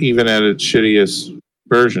to it, even at its shittiest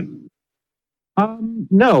version.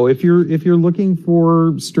 No, if you're looking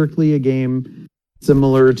for strictly a game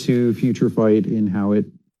similar to Future Fight in how it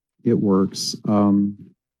works,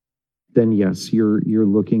 then yes, you're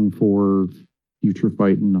looking for Future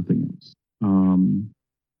Fight and nothing else.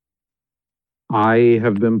 I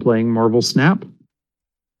have been playing Marvel Snap.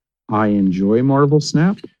 I enjoy Marvel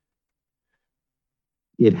Snap.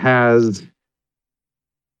 It has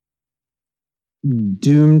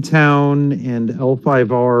Doomtown and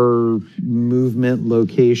L5R movement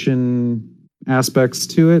location aspects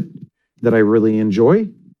to it that I really enjoy.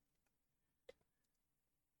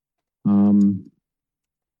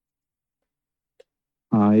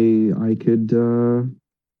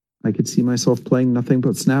 I could see myself playing nothing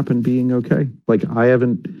but Snap and being okay. Like I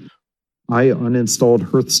uninstalled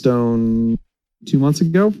Hearthstone 2 months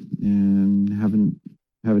ago and haven't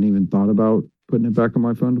even thought about putting it back on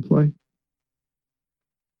my phone to play.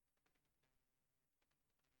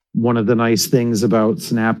 One of the nice things about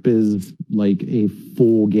Snap is like a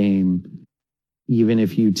full game. Even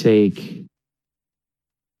if you take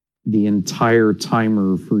the entire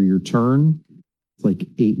timer for your turn, it's like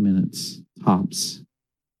 8 minutes tops.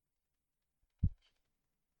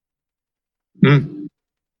 Hmm.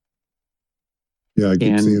 Yeah, I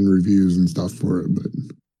keep And- seeing reviews and stuff for it, but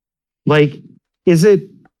Like, is it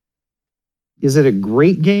a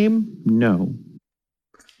great game? No.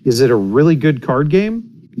 Is it a really good card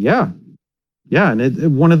game? Yeah. Yeah,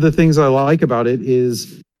 and one of the things I like about it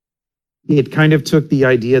is it kind of took the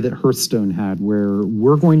idea that Hearthstone had, where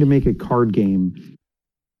we're going to make a card game.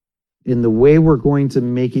 And the way we're going to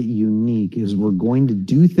make it unique is we're going to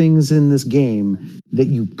do things in this game that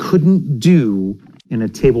you couldn't do in a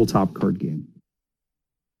tabletop card game.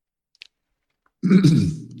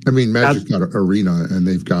 I mean, Magic's got Arena, and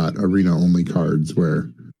they've got Arena-only cards where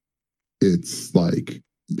it's like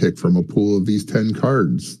pick from a pool of these 10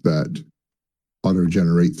 cards that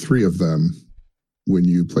auto-generate 3 of them when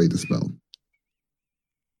you play the spell.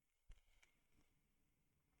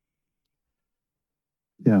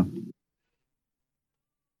 Yeah.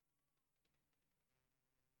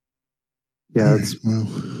 Yeah, All right,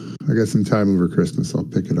 well, I got some time over Christmas. I'll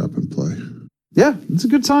pick it up and play. yeah, it's a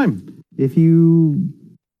good time. If you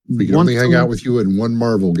We can want only hang to- out with you in one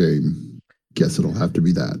Marvel game. Guess it'll have to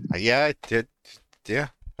be that. Yeah, I did. Yeah,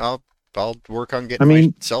 I'll work on I getting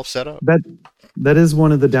mean- myself set up. that is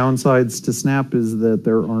one of the downsides to Snap is that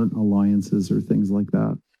there aren't alliances or things like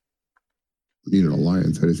that. I need an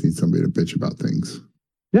alliance. I just need somebody to bitch about things.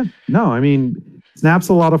 Yeah, no, I mean, Snap's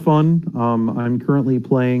a lot of fun. I'm currently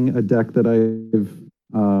playing a deck that I've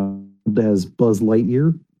that has Buzz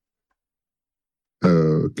Lightyear.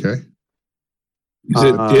 Okay. Is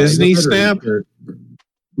it Disney Better- Snap?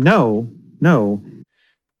 No.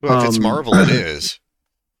 Well, if it's um, Marvel, it is.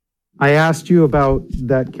 I asked you about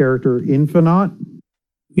that character Infinite.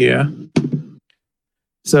 Yeah.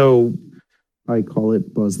 So I call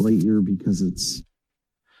it Buzz Lightyear because it's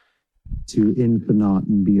to infinite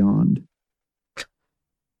and beyond.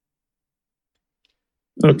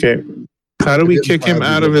 Okay. How do we Getting kick him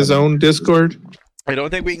cloudy out of his again. own Discord? I don't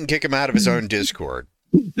think we can kick him out of his own Discord.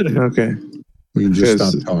 Okay. We can just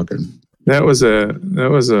Because- stop talking. That was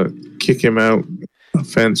a kick him out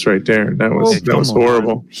offense right there. That was Oh, come on.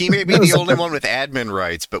 horrible. He may be the only one with admin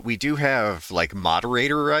rights, but we do have like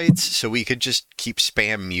moderator rights, so we could just keep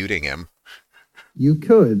spam muting him You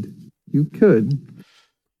could.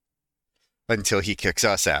 until he kicks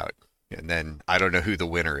us out. And then I don't know who the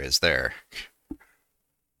winner is there. I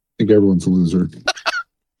think everyone's a loser.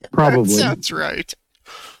 Probably. That's right.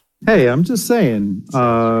 Hey, I'm just saying,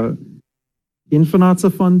 Infinite's a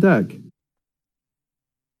fun deck.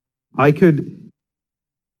 I could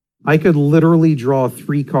literally draw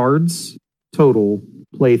 3 cards total,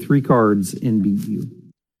 play 3 cards, and beat you.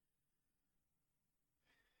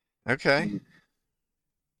 Okay.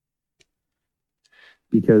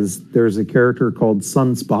 Because there's a character called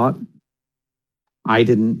Sunspot.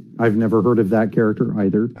 I've never heard of that character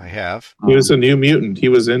either. I have. He was a New Mutant. He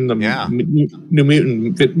was in the Yeah. New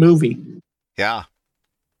Mutant movie. Yeah.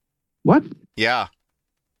 What? Yeah.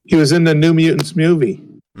 He was in the New Mutants movie.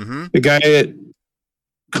 Mm-hmm. The guy that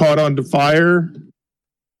caught on to fire,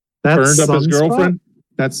 That's burned up his Sunspot? girlfriend.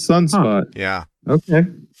 That's Sunspot. Yeah. Okay.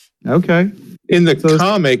 In the So-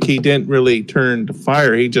 comic, he didn't really turn to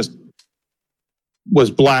fire. He just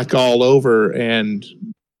was black all over, and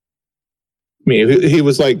I mean, he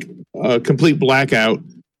was like a complete blackout,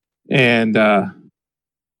 and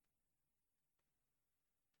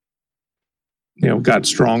got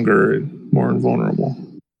stronger and more invulnerable.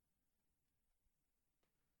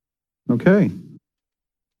 Okay.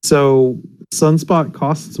 So Sunspot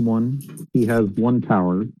costs 1. He has 1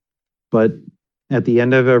 power, but at the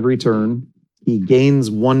end of every turn, he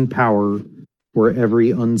gains 1 power for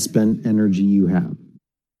every unspent energy you have.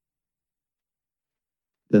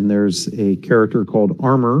 Then there's a character called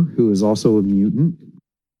Armor, who is also a mutant.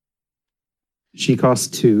 She costs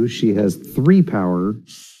 2. She has 3 power,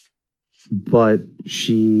 but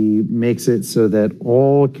she makes it so that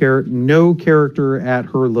no character at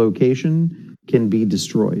her location can be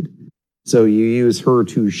destroyed. So you use her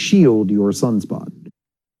to shield your Sunspot.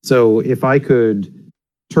 So if I could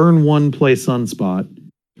turn 1 play Sunspot,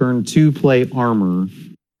 turn 2 play Armor,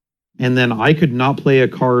 and then I could not play a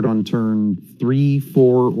card on turn 3,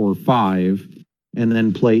 4, or 5, and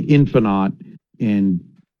then play Infinite, and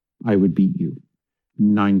I would beat you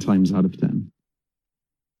 9 times out of 10.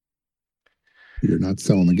 You're not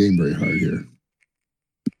selling the game very hard here.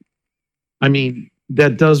 I mean,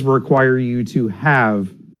 that does require you to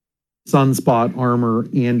have Sunspot, Armor,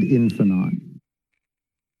 and Infinite.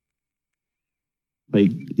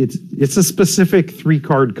 Like, it's a specific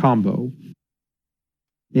 3-card combo.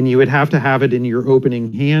 And you would have to have it in your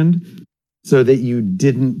opening hand so that you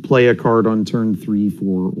didn't play a card on turn 3,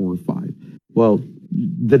 4, or 5. Well,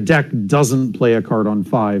 the deck doesn't play a card on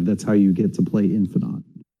 5. That's how you get to play Infinite.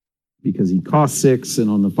 Because he costs 6, and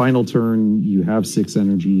on the final turn, you have 6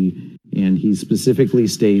 energy. And he specifically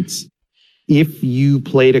states, if you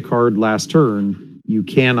played a card last turn, you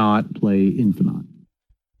cannot play Infinite.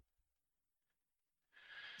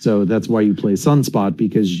 So that's why you play Sunspot,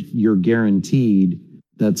 because you're guaranteed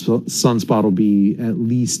that Sunspot will be at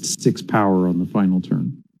least 6 power on the final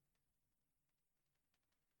turn.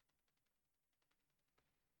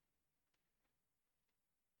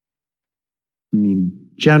 I mean,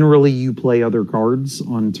 generally you play other cards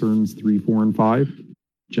on turns 3, 4, and 5.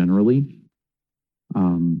 Generally.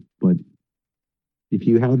 But if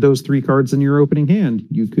you had those 3 cards in your opening hand,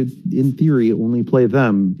 you could, in theory, only play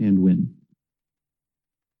them and win.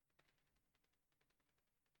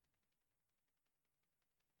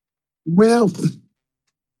 Well,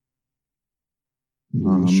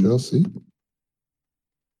 we shall see.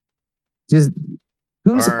 Who's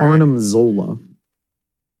All right. Arnim Zola?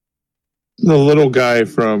 The little guy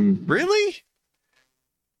from Really?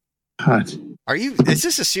 Hot. Is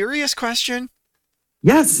this a serious question?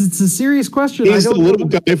 Yes, it's a serious question. He's the little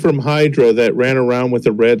guy from Hydra that ran around with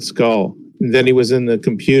a red skull. And then he was in the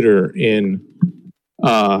computer in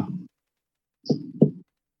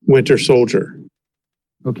Winter Soldier.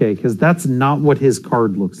 Okay, because that's not what his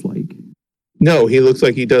card looks like. No, he looks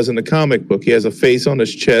like he does in the comic book. He has a face on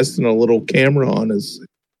his chest and a little camera on his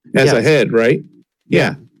as a head, right?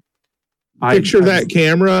 Yeah. Picture that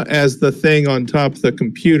camera as the thing on top of the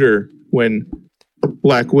computer when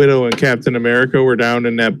Black Widow and Captain America were down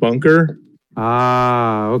in that bunker.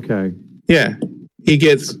 Ah, okay. Yeah. He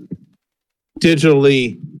gets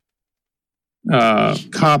digitally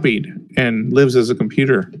copied and lives as a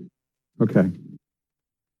computer. Okay.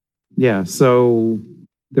 Yeah, so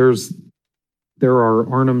there are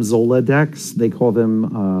Arnim Zola decks. They call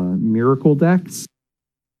them miracle decks.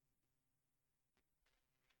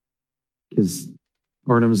 Because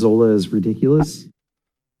Arnim Zola is ridiculous.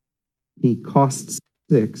 He costs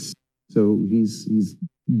 6, so he's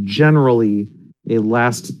generally a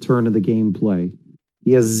last turn of the game play.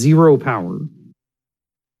 He has 0 power.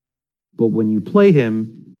 But when you play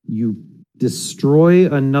him, you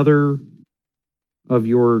destroy another of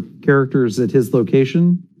your characters at his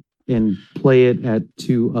location and play it at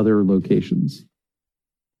 2 other locations.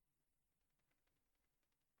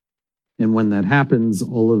 And when that happens,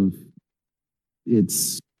 all of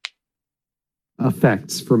its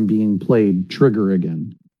effects from being played trigger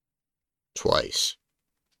again. Twice.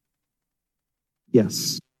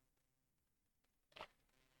 Yes.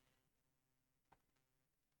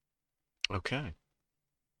 Okay.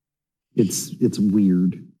 It's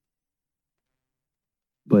weird.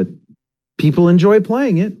 But people enjoy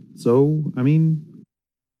playing it. So, I mean,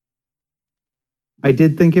 I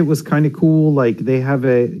did think it was kind of cool. Like they have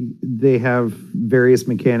various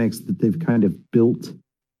mechanics that they've kind of built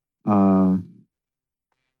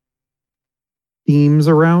themes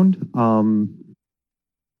around.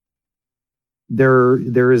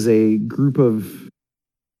 There is a group of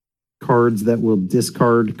cards that will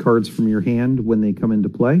discard cards from your hand when they come into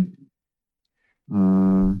play.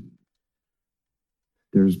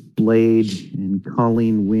 There's Blade and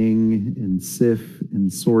Colleen Wing and Sif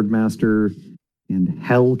and Swordmaster and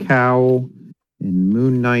Hellcow and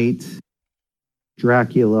Moon Knight,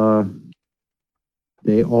 Dracula.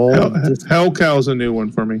 They all Hellcow's a new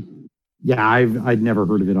one for me. Yeah, I'd never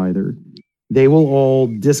heard of it either. They will all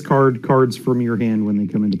discard cards from your hand when they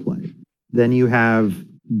come into play. Then you have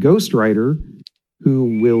Ghost Rider,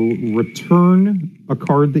 who will return a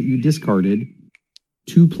card that you discarded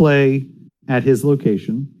to play at his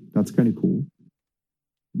location. That's kind of cool.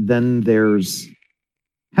 Then there's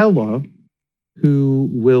Hela,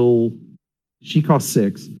 she costs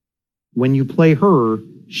 6. When you play her,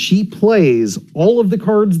 she plays all of the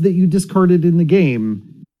cards that you discarded in the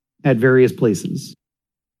game at various places,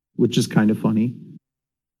 which is kind of funny.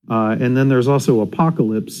 And then there's also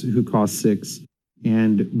Apocalypse, who costs 6.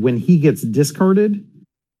 And when he gets discarded,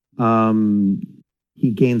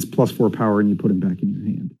 he gains +4 power and you put him back in your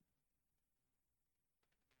hand.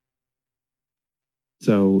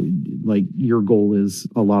 So, like, your goal is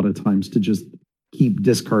a lot of times to just keep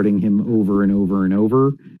discarding him over and over and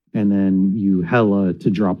over. And then you Hela to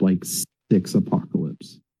drop like 6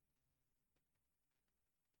 Apocalypse.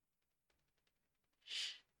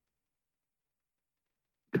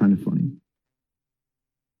 Kind of funny.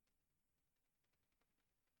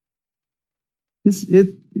 It's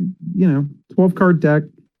 12 card deck,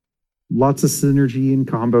 lots of synergy and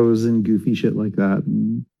combos and goofy shit like that.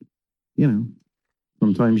 And,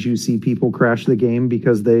 sometimes you see people crash the game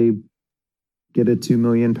because they get a 2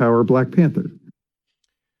 million power Black Panther.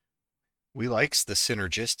 We likes the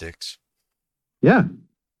synergistics. Yeah.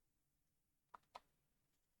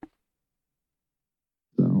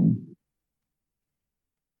 So,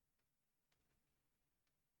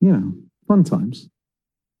 fun times.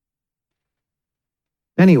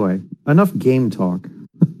 Anyway, enough game talk.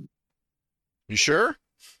 You sure?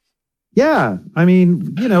 Yeah. I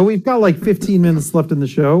mean, we've got like 15 minutes left in the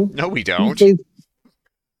show. No, we don't.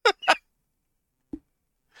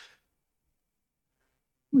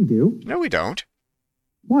 We do. No, we don't.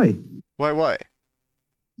 Why? Why?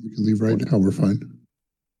 We can leave right now. We're fine.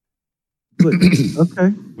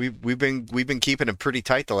 Okay. We've been keeping it pretty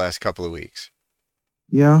tight the last couple of weeks.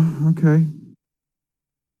 Yeah. Okay.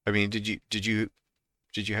 I mean, did you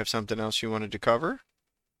have something else you wanted to cover?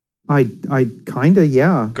 I kinda,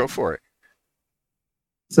 yeah. Go for it.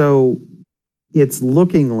 So it's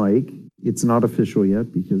looking like it's not official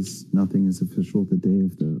yet because nothing is official the day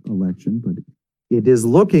of the election, but it is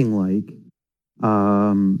looking like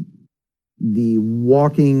the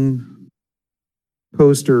walking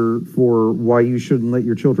poster for why you shouldn't let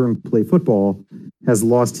your children play football has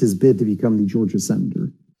lost his bid to become the Georgia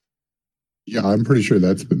senator. Yeah, I'm pretty sure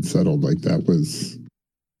that's been settled. Like, that was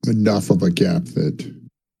enough of a gap that,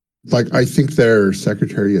 like, I think their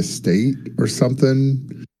Secretary of State or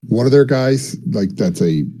something, one of their guys, like, that's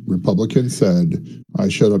a Republican, said, I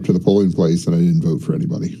showed up to the polling place and I didn't vote for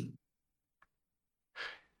anybody.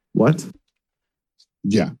 What?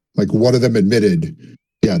 Yeah, like, one of them admitted,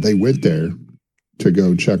 yeah, they went there to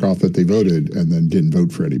go check off that they voted and then didn't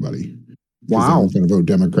vote for anybody. Wow. They weren't going to vote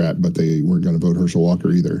Democrat, but they weren't going to vote Herschel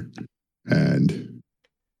Walker either. And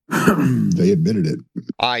they admitted it.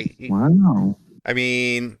 Wow. I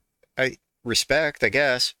mean, I respect, I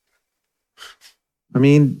guess. I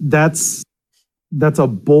mean, that's a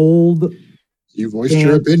bold. You voiced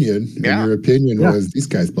your opinion, and your opinion Yeah. was these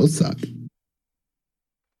guys both suck.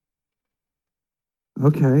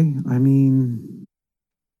 Okay, I mean,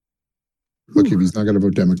 Look, if he's not going to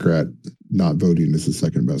vote Democrat, not voting is the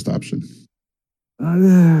second best option.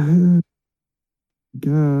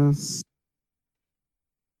 guess.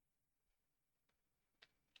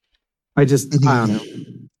 I don't know.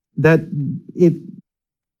 That it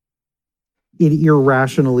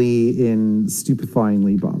irrationally and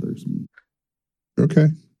stupefyingly bothers me. Okay.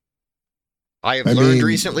 I have learned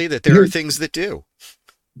recently that there are things that do.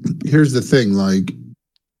 Here's the thing, like,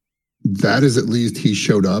 that is at least he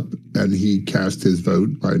showed up and he cast his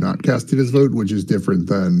vote by not casting his vote, which is different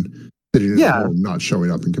than sitting at home, not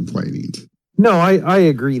showing up and complaining. No, I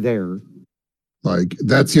agree there. Like,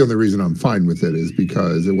 that's the only reason I'm fine with it is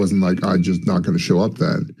because it wasn't like I'm just not going to show up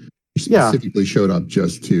then. He specifically showed up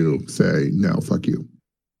just to say, no, fuck you.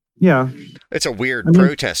 Yeah. It's a weird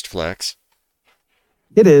protest flex.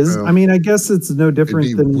 It is. Well, I mean, I guess it's no different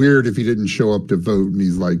it'd be weird if he didn't show up to vote and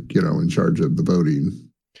he's like, in charge of the voting.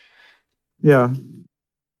 Yeah.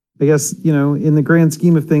 I guess, in the grand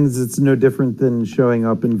scheme of things, it's no different than showing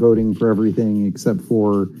up and voting for everything except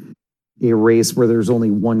for a race where there's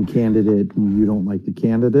only one candidate and you don't like the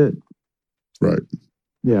candidate. Right.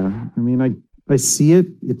 Yeah. I mean, I see it.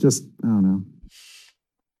 It just, I don't know.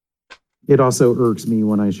 It also irks me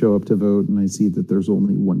when I show up to vote and I see that there's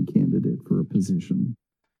only one candidate for a position.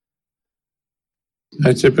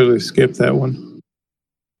 I typically skip that one.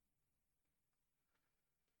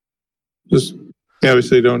 Just, you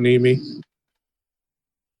obviously don't need me.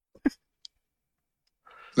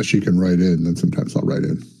 But she can write in, then sometimes I'll write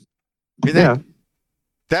in. I mean, Yeah.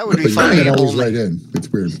 that would be But you funny. can't always Only, write in. It's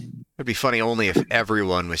weird. it'd be funny only if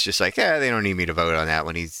everyone was just like, yeah, they don't need me to vote on that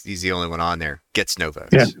one. He's the only one on there. Gets no votes.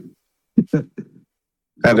 Yeah.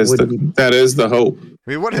 That is the hope. I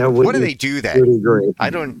mean, what That would do be they do that? Pretty great. I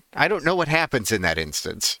don't know what happens in that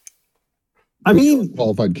instance. I mean,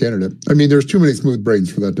 Qualified candidate. I mean, there's too many smooth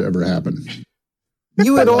brains for that to ever happen.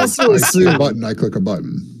 you would also I see a assume button, I click a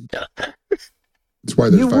button. That's why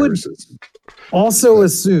there's You would- viruses. also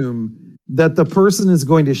assume that the person is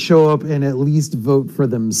going to show up and at least vote for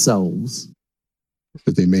themselves.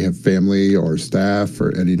 That they may have family or staff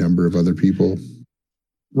or any number of other people.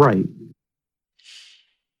 Right.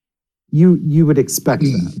 You would expect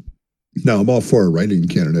that. No, I'm all for a writing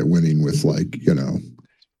candidate winning with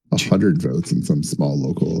 100 votes in some small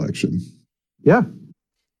local election. Yeah.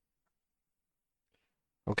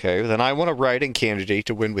 Okay, then I want a write-in candidate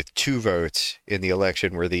to win with 2 votes in the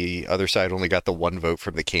election where the other side only got the 1 vote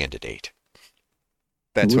from the candidate.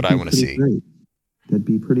 That's It would what I be want to pretty see. great. That'd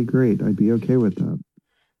be pretty great. I'd be okay with that.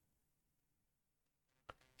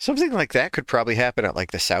 Something like that could probably happen at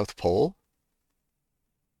the South Pole.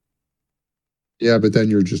 Yeah, but then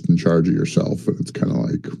you're just in charge of yourself, and it's kind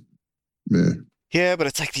of meh. Yeah, but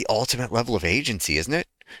it's the ultimate level of agency, isn't it?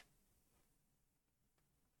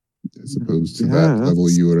 As opposed to Yeah, that level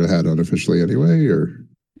that's- you would have had unofficially anyway, or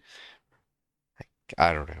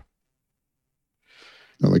I don't know.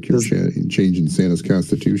 not like you're changing Santa's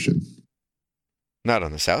constitution. Not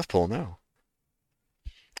on the South Pole, no.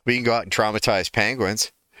 We can go out and traumatize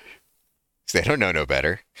penguins. 'Cause they don't know no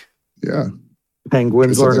better. Yeah.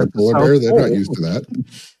 Penguins It's are like a polar bear, they're not used to that.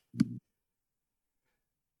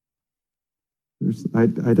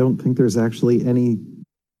 I don't think there's actually any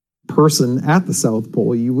person at the South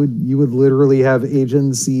Pole. You would literally have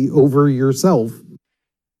agency over yourself.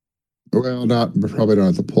 Well, probably not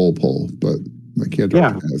at the pole, but I can't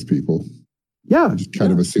Yeah. as people. Yeah. Just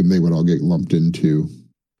kind of assume they would all get lumped into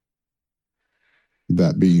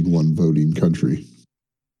that being one voting country.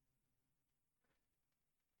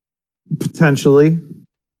 Potentially.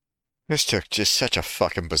 This took just such a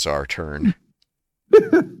fucking bizarre turn.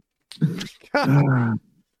 Ah,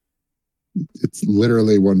 It's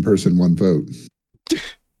literally one person, one vote.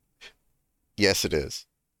 Yes, it is.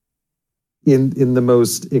 in the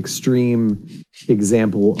most extreme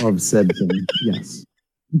example of said thing. Yes.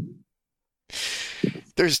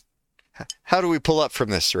 How do we pull up from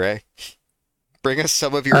this, Ray? Bring us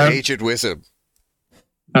some of your Um, aged wisdom.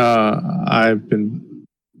 I've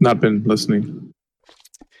not been listening.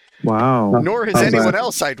 Wow. Nor has how's anyone that?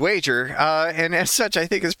 else, I'd wager. And as such, I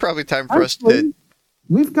think it's probably time for us Actually,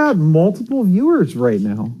 we've got multiple viewers right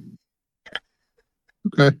now.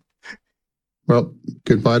 Okay. Well,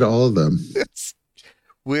 goodbye to all of them.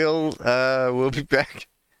 we'll be back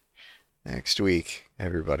next week,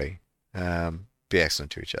 everybody. Be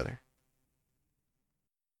excellent to each other.